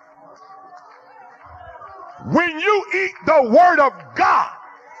 When you eat the word of God,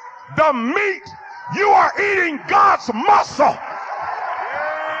 the meat, you are eating God's muscle.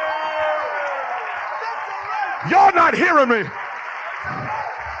 Y'all not hearing me?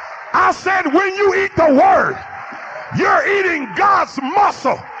 I said when you eat the word, you're eating God's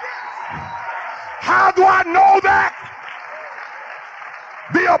muscle. How do I know that?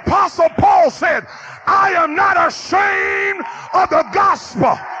 The Apostle Paul said, I am not ashamed of the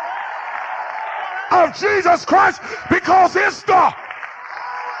gospel of Jesus Christ, because it's the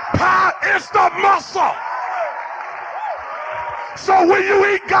power, it's the muscle. So when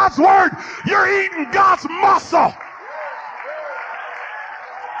you eat God's word, you're eating God's muscle.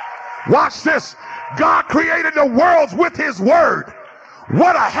 Watch this. God created the worlds with his word.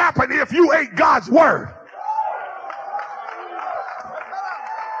 What'll happen if you ate God's word?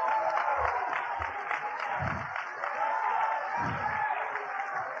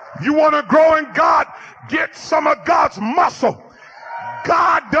 You want to grow in God? Get some of God's muscle.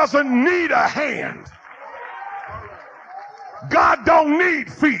 God doesn't need a hand. God don't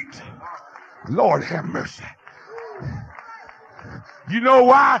need feet. Lord have mercy. You know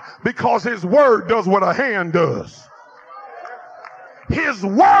why? Because his word does what a hand does. His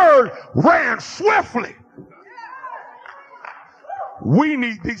word ran swiftly. We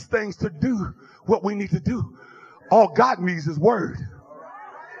need these things to do what we need to do. All God needs is word.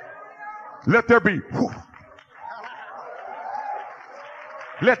 Let there be whoof.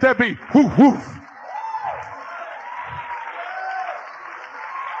 Let there be whoof whoof.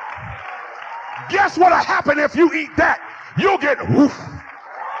 Guess what'll happen if you eat that? You'll get woof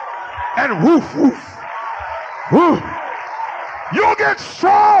and woof woof. Woof. You'll get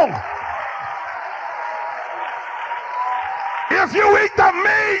strong. If you eat the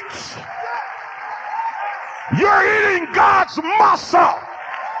meat, you're eating God's muscle.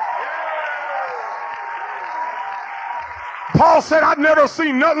 Paul said, I've never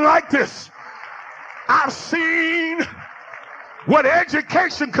seen nothing like this. I've seen what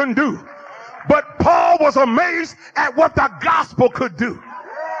education can do. But Paul was amazed at what the gospel could do.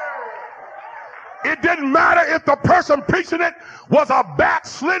 It didn't matter if the person preaching it was a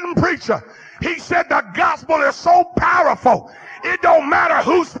backslidden preacher. He said the gospel is so powerful. It don't matter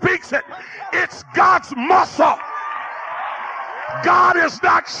who speaks it. It's God's muscle. God is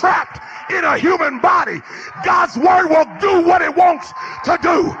not trapped in a human body. God's word will do what it wants to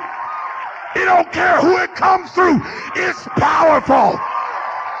do. It don't care who it comes through. It's powerful.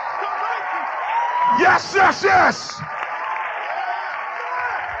 Yes, yes, yes.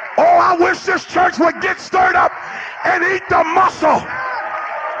 Oh, I wish this church would get stirred up and eat the muscle.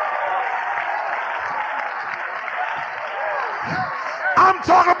 I'm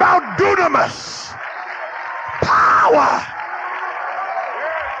talking about dunamis. Power.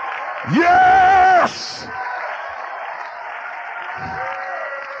 Yes.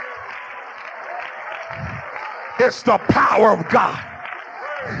 It's the power of God.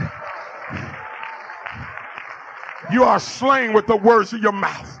 You are slain with the words of your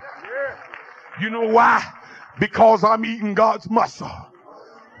mouth. You know why? Because I'm eating God's muscle.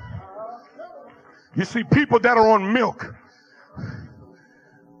 You see, people that are on milk,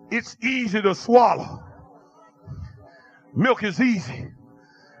 it's easy to swallow. Milk is easy.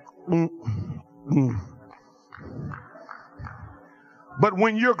 But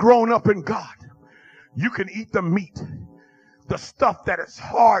when you're grown up in God, you can eat the meat, the stuff that is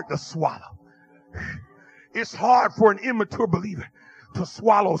hard to swallow. It's hard for an immature believer to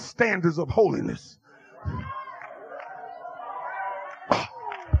swallow standards of holiness.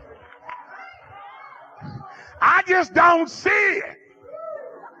 I just don't see it.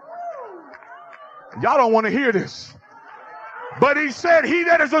 Y'all don't want to hear this. But he said, he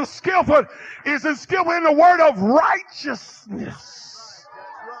that is unskillful in the word of righteousness.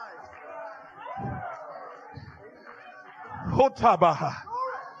 Hotabaha.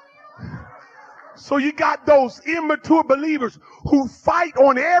 So you got those immature believers who fight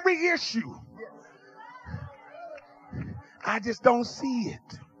on every issue. I just don't see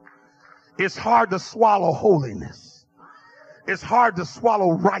it. It's hard to swallow holiness. It's hard to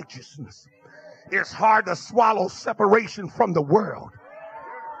swallow righteousness. It's hard to swallow separation from the world.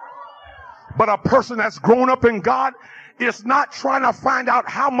 But a person that's grown up in God is not trying to find out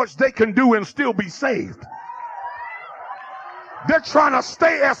how much they can do and still be saved. They're trying to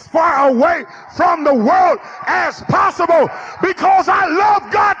stay as far away from the world as possible because I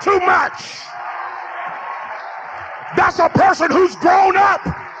love God too much. That's a person who's grown up.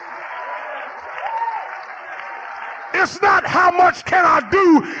 It's not how much can I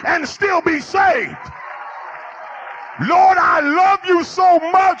do and still be saved. Lord, I love you so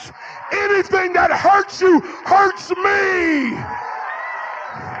much. Anything that hurts you hurts me.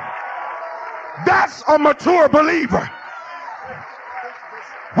 That's a mature believer.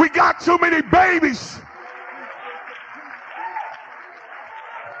 We got too many babies.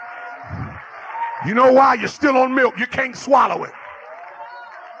 You know why? You're still on milk. You can't swallow it.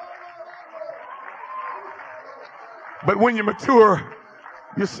 But when you mature,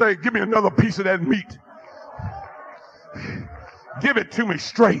 you say, give me another piece of that meat. Give it to me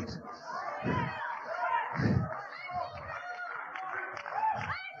straight.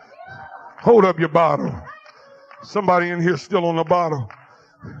 Hold up your bottle. Somebody in here still on the bottle.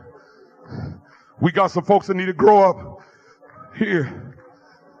 We got some folks that need to grow up. Here,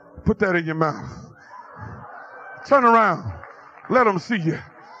 put that in your mouth. Turn around. Let them see you.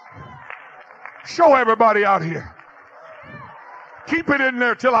 Show everybody out here. Keep it in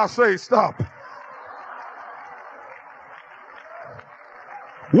there till I say stop.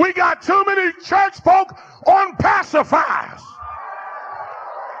 We got too many church folk on pacifiers.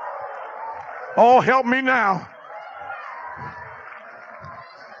 Oh, help me now.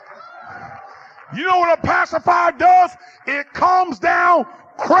 You know what a pacifier does? It calms down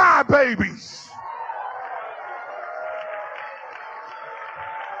crybabies.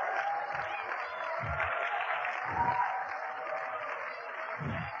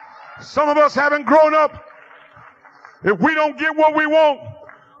 Some of us haven't grown up. If we don't get what we want,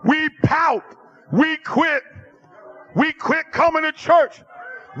 we pout. We quit. We quit coming to church.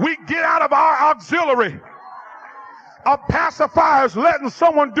 We get out of our auxiliary. A pacifier is letting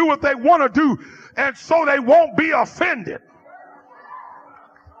someone do what they want to do, and so they won't be offended.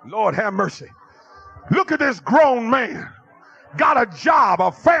 Lord have mercy. Look at this grown man. Got a job,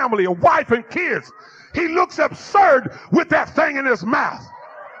 a family, a wife, and kids. He looks absurd with that thing in his mouth.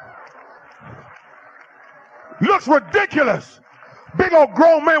 Looks ridiculous. Big old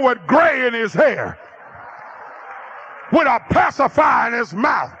grown man with gray in his hair, with a pacifier in his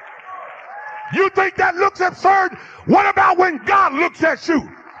mouth. You think that looks absurd? What about when God looks at you?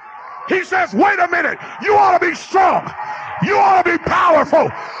 He says, wait a minute, you ought to be strong. You ought to be powerful.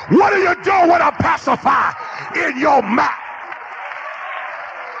 What are you doing with a pacifier in your mouth?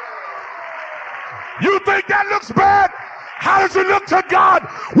 You think that looks bad? How does it look to God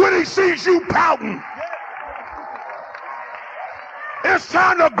when he sees you pouting? It's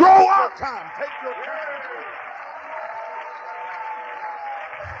time to grow up. Take your time.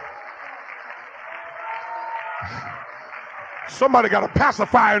 Somebody got a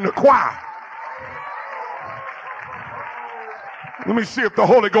pacifier in the choir. Let me see if the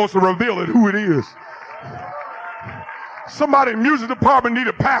Holy Ghost will reveal it, who it is. Somebody in the music department need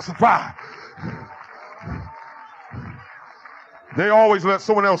a pacifier. They always let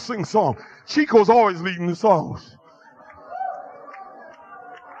someone else sing songs. Chico's always leading the songs.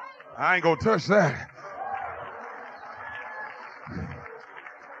 I ain't gonna touch that.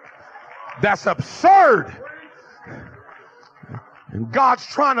 That's absurd. And God's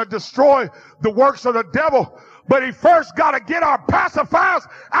trying to destroy the works of the devil, but he first got to get our pacifiers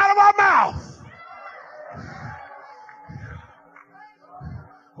out of our mouth.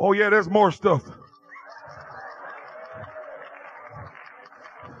 Oh yeah, there's more stuff.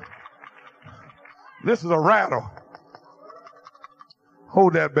 This is a rattle.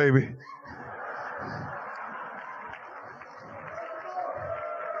 Hold that, baby.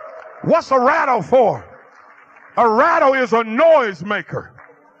 What's a rattle for? A rattle is a noise maker.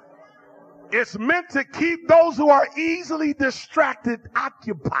 It's meant to keep those who are easily distracted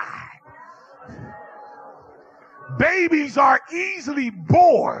occupied. Babies are easily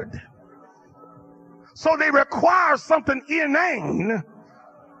bored, so they require something inane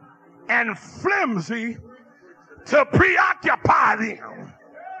and flimsy to preoccupy them.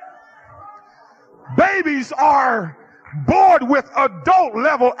 Babies are bored with adult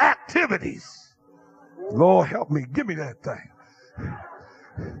level activities. Lord help me, give me that thing.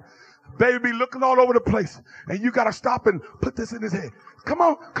 Baby be looking all over the place, and you got to stop and put this in his head. Come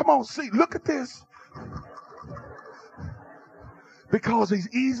on, see, look at this. Because he's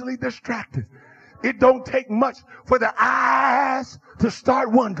easily distracted. It don't take much for the eyes to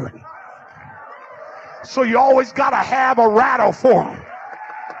start wandering. So you always got to have a rattle for him.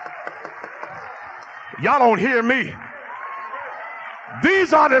 Y'all don't hear me.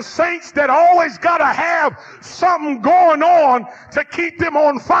 These are the saints that always got to have something going on to keep them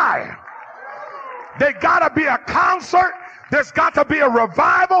on fire. There got to be a concert. There's got to be a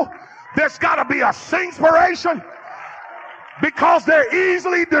revival. There's got to be a singspiration, because they're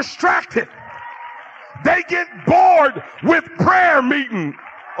easily distracted. They get bored with prayer meeting.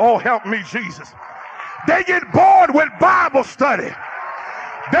 Oh, help me, Jesus. They get bored with Bible study.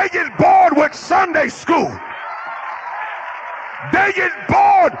 They get bored with Sunday school. They get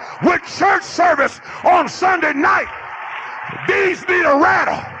bored with church service on Sunday night. These need a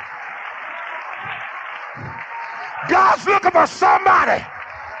rattle. God's looking for somebody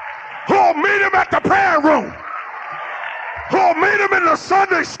who'll meet him at the prayer room, who'll meet him in the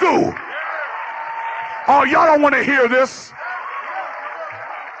Sunday school. Oh, y'all don't want to hear this.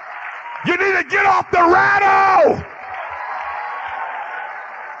 You need to get off the rattle.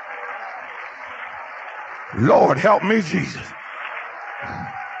 Lord, help me, Jesus.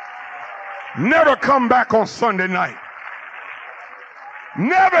 Never come back on Sunday night.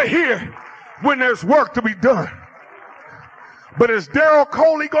 Never here when there's work to be done. But is Daryl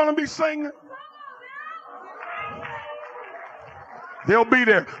Coley going to be singing? They'll be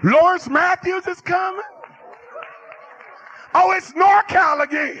there. Lawrence Matthews is coming. Oh, it's NorCal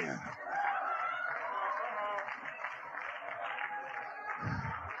again.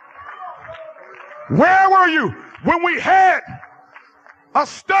 Where were you when we had a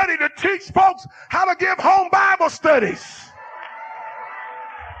study to teach folks how to give home Bible studies?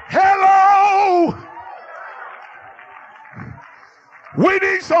 Hello. We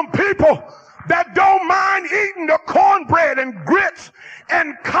need some people that don't mind eating the cornbread and grits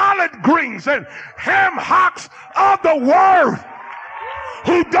and collard greens and ham hocks of the word,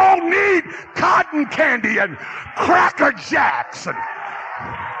 who don't need cotton candy and Cracker Jacks and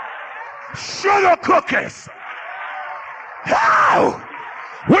sugar cookies. No!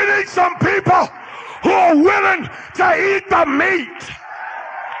 We need some people who are willing to eat the meat.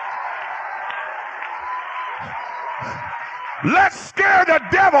 Let's scare the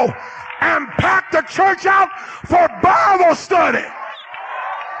devil and pack the church out for Bible study.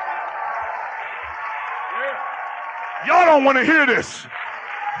 Y'all don't want to hear this.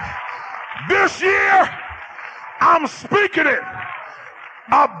 This year, I'm speaking it.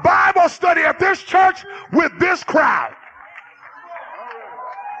 A Bible study at this church with this crowd.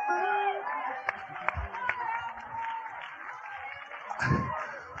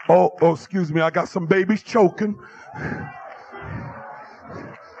 Oh, excuse me, I got some babies choking.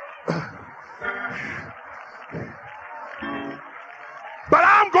 But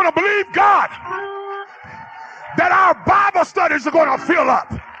I'm going to believe God that our Bible studies are going to fill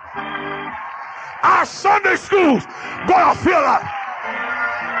up. Our Sunday schools going to fill up.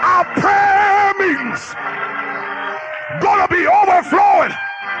 Our prayer meetings going to be overflowing,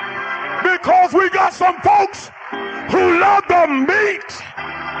 because we got some folks who love the meat.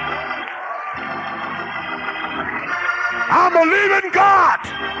 I'm believing God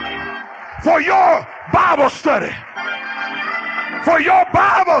for your Bible study. For your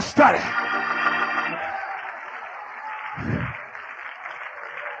Bible study.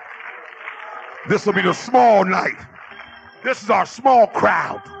 This will be the small night. This is our small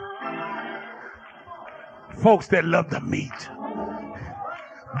crowd. Folks that love the meat.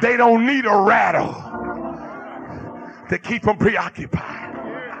 They don't need a rattle to keep them preoccupied.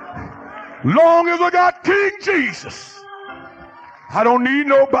 Long as I got King Jesus, I don't need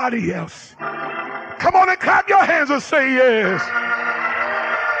nobody else. Come on and clap your hands and say yes.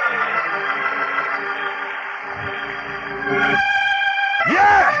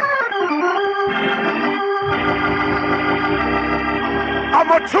 Yeah. A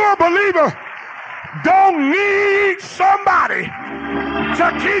mature believer don't need somebody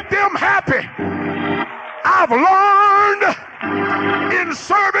to keep them happy. I've learned in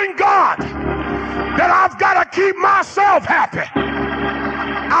serving God that I've got to keep myself happy.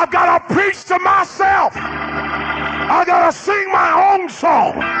 I've got to preach to myself. I got to sing my own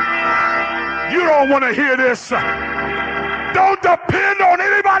song. You don't want to hear this. Don't depend on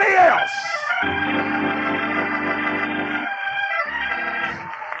anybody else.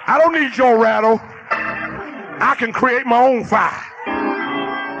 I don't need your rattle. I can create my own fire.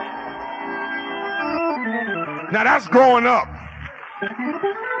 Now that's growing up.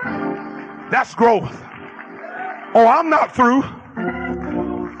 That's growth. Oh, I'm not through.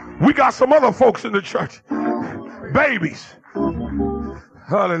 We got some other folks in the church. Babies.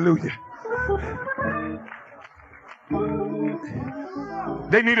 Hallelujah.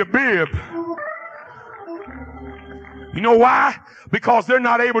 They need a bib. You know why? Because they're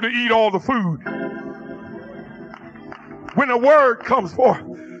not able to eat all the food. When the word comes forth,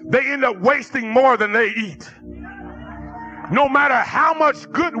 they end up wasting more than they eat. No matter how much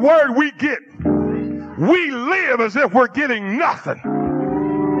good word we get, we live as if we're getting nothing.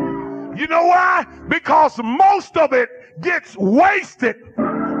 You know why? Because most of it gets wasted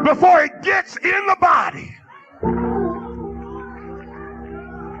before it gets in the body.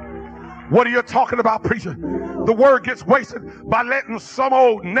 What are you talking about, preacher? The word gets wasted by letting some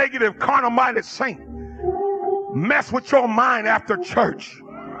old negative, carnal-minded saint mess with your mind after church.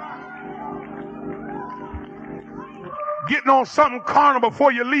 Getting on something carnal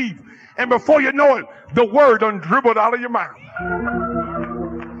before you leave, and before you know it, the word done dribbled out of your mouth.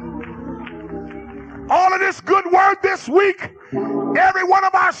 All of this good word this week, every one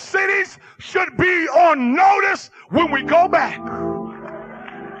of our cities should be on notice when we go back.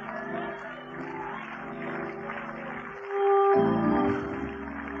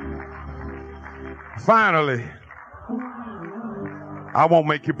 Finally, I won't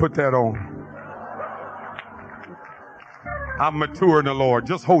make you put that on. I'm mature in the Lord.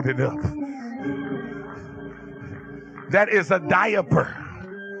 Just hold it up. That is a diaper.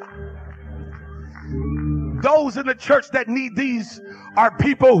 Those in the church that need these are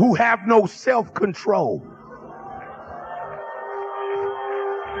people who have no self-control.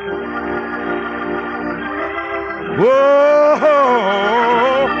 Whoa!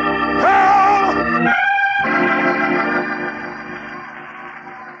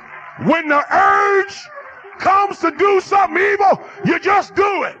 When the urge comes to do something evil, you just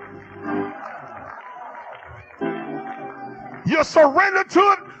do it. You surrender to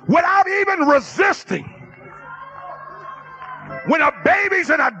it without even resisting. When a baby's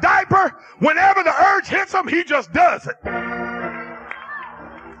in a diaper, whenever the urge hits him, he just does it.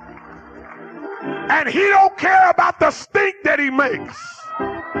 And he don't care about the stink that he makes.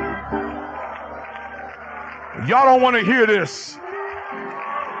 Y'all don't want to hear this.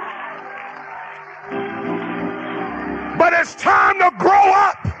 But it's time to grow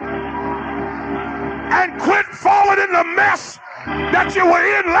up and quit falling in the mess that you were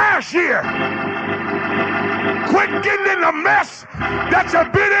in last year. Quit getting in the mess that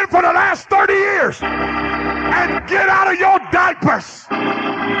you've been in for the last 30 years and get out of your diapers.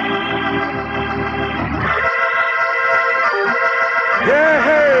 Yeah.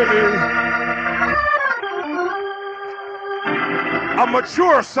 A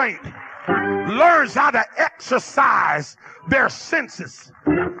mature saint learns how to exercise their senses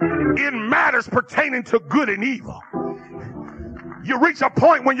in matters pertaining to good and evil. You reach a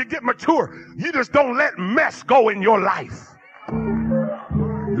point when you get mature, you just don't let mess go in your life.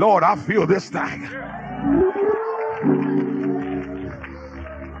 Lord, I feel this thing.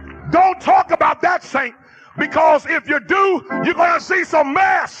 Don't talk about that, saint, because if you do, you're going to see some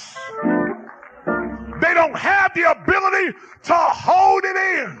mess. They don't have the ability to hold it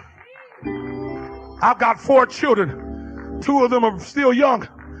in. I've got 4 children. 2 of them are still young.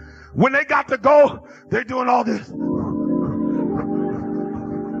 When they got to go, they're doing all this.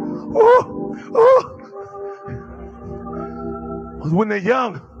 Ooh, ooh. When they're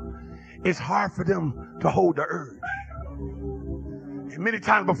young, it's hard for them to hold the urge. And many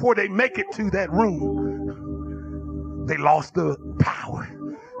times before they make it to that room, they lost the power.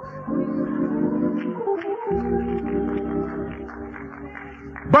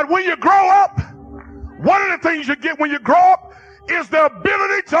 But when you grow up, one of the things you get when you grow up is the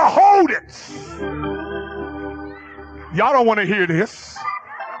ability to hold it. Y'all don't want to hear this.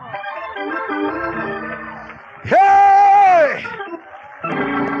 Hey!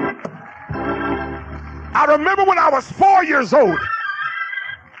 I remember when I was 4 years old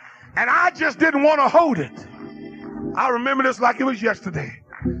and I just didn't want to hold it. I remember this like it was yesterday.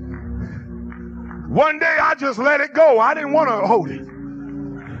 One day I just let it go. I didn't want to hold it.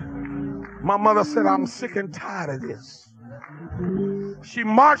 My mother said, I'm sick and tired of this. She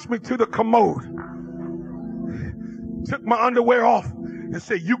marched me to the commode, took my underwear off, and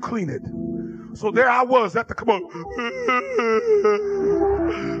said, you clean it. So there I was at the commode.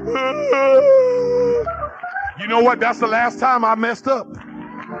 You know what? That's the last time I messed up.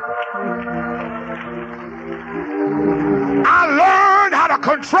 I learned how to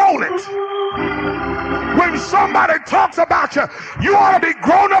control it. When somebody talks about you, you ought to be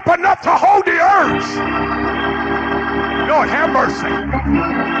grown up enough to hold the urge. Lord, have mercy.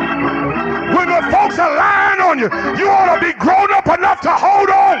 When the folks are lying on you, you ought to be grown up enough to hold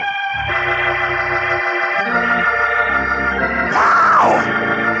on. Wow!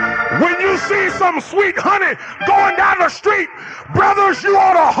 When you see some sweet honey going down the street, brothers, you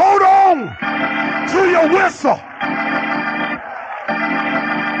ought to hold on to your whistle.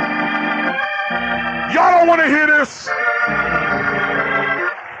 Y'all don't want to hear this.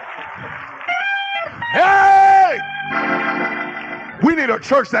 Hey! We need a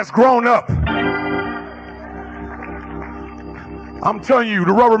church that's grown up. I'm telling you,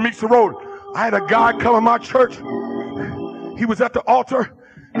 the rubber meets the road. I had a guy come in my church. He was at the altar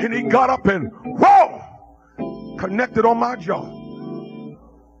and he got up and whoa! Connected on my jaw.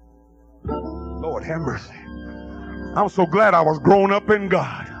 Lord have mercy. I'm so glad I was grown up in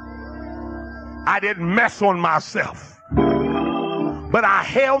God. I didn't mess on myself, but I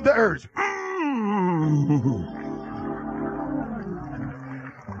held the urge.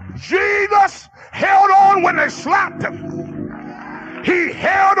 Jesus held on when they slapped him. He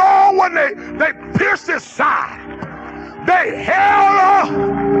held on when they pierced his side. They held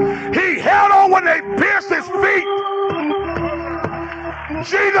on. He held on when they pierced his feet.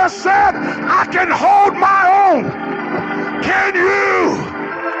 Jesus said, I can hold my own. Can you?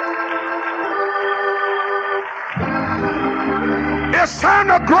 It's time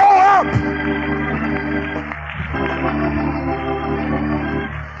to grow up.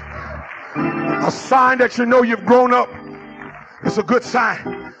 A sign that you know you've grown up. It's a good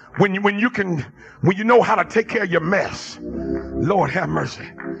sign when you know how to take care of your mess. Lord have mercy.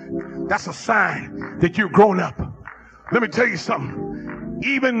 That's a sign that you've grown up. Let me tell you something.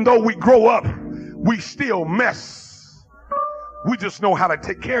 Even though we grow up, we still mess. We just know how to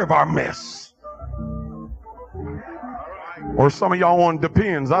take care of our mess. Or some of y'all on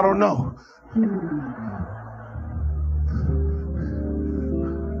Depends. I don't know.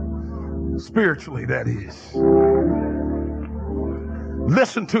 Spiritually, that is.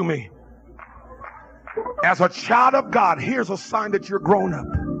 Listen to me. As a child of God, here's a sign that you're grown up.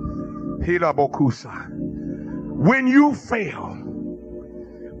 When you fail,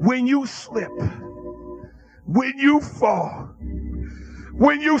 when you slip, when you fall,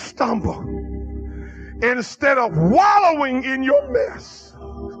 when you stumble, instead of wallowing in your mess,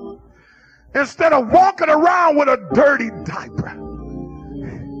 instead of walking around with a dirty diaper,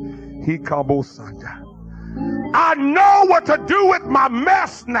 I know what to do with my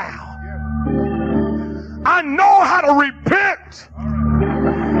mess now. I know how to repent.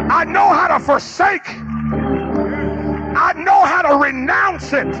 I know how to forsake. I know how to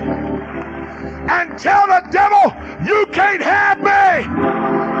renounce it and tell the devil, you can't have me.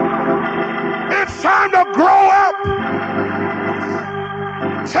 It's time to grow up.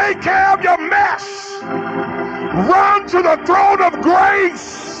 Take care of your mess. Run to the throne of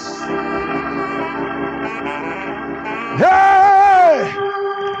grace. Hey!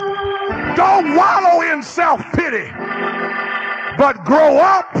 Don't wallow in self-pity, but grow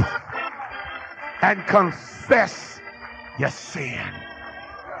up and confess your sin.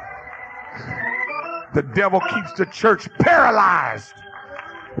 The devil keeps the church paralyzed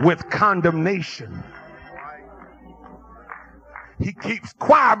with condemnation. He keeps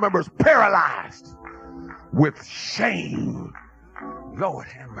choir members paralyzed with shame. Lord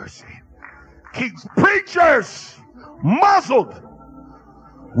have mercy. Keeps preachers muzzled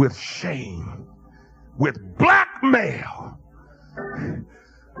with shame, with blackmail.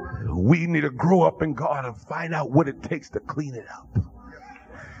 We need to grow up in God and find out what it takes to clean it up.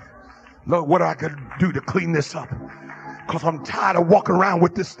 Lord, what I got to do to clean this up? Because I'm tired of walking around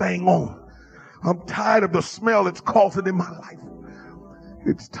with this thing on. I'm tired of the smell it's causing in my life.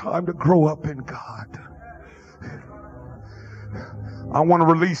 It's time to grow up in God. I want to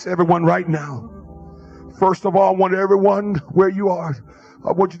release everyone right now. First of all, I want everyone where you are,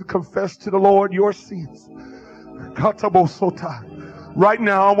 I want you to confess to the Lord your sins. Right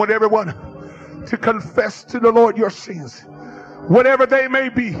now, I want everyone to confess to the Lord your sins. Whatever they may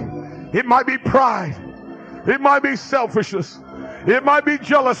be. It might be pride. It might be selfishness. It might be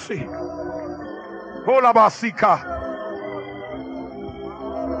jealousy.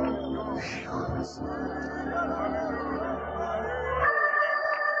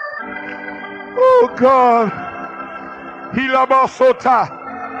 Oh God. Hilabosota.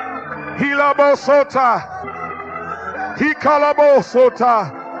 Hilabosota.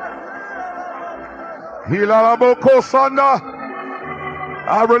 Hikalabosota. Hilalabokosanda.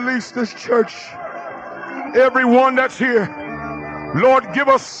 I release this church. Everyone that's here. Lord, give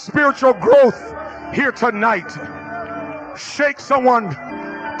us spiritual growth here tonight. Shake someone.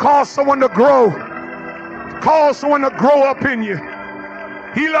 Cause someone to grow. Cause someone to grow up in you.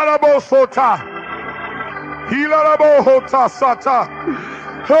 Hilalabosota. Hilalabohota sata.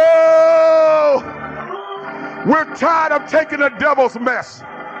 Oh! We're tired of taking the devil's mess.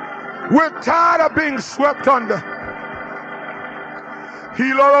 We're tired of being swept under.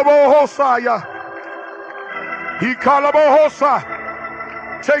 Hilalabohosaya. Hikalabohosa.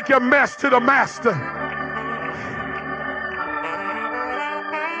 Take your mess to the master.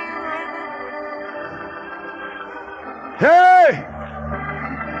 Hey!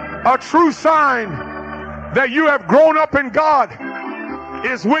 A true sign that you have grown up in God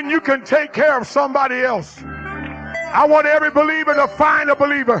is when you can take care of somebody else. I want every believer to find a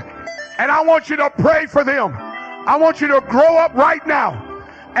believer, and I want you to pray for them. I want you to grow up right now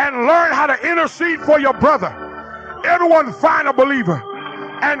and learn how to intercede for your brother. Everyone find a believer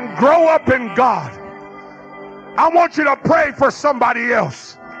and grow up in God. I want you to pray for somebody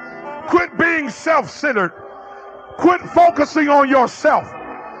else. Quit being self-centered. Quit focusing on yourself.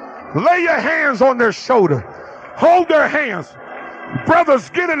 Lay your hands on their shoulder. Hold their hands. Brothers,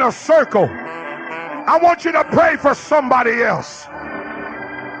 get in a circle. I want you to pray for somebody else.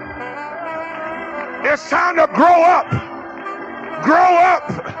 It's time to grow up. Grow up.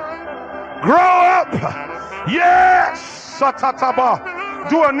 Grow up. Yes. Satataba.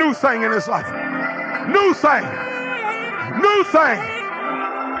 Do a new thing in his life. New thing. New thing.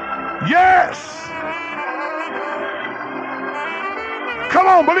 Yes. Come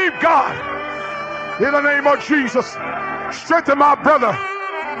on, believe God. In the name of Jesus. Strengthen my brother.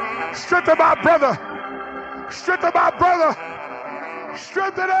 Strengthen my brother. Strengthen my brother.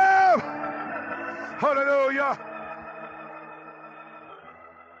 Strengthen him. Hallelujah.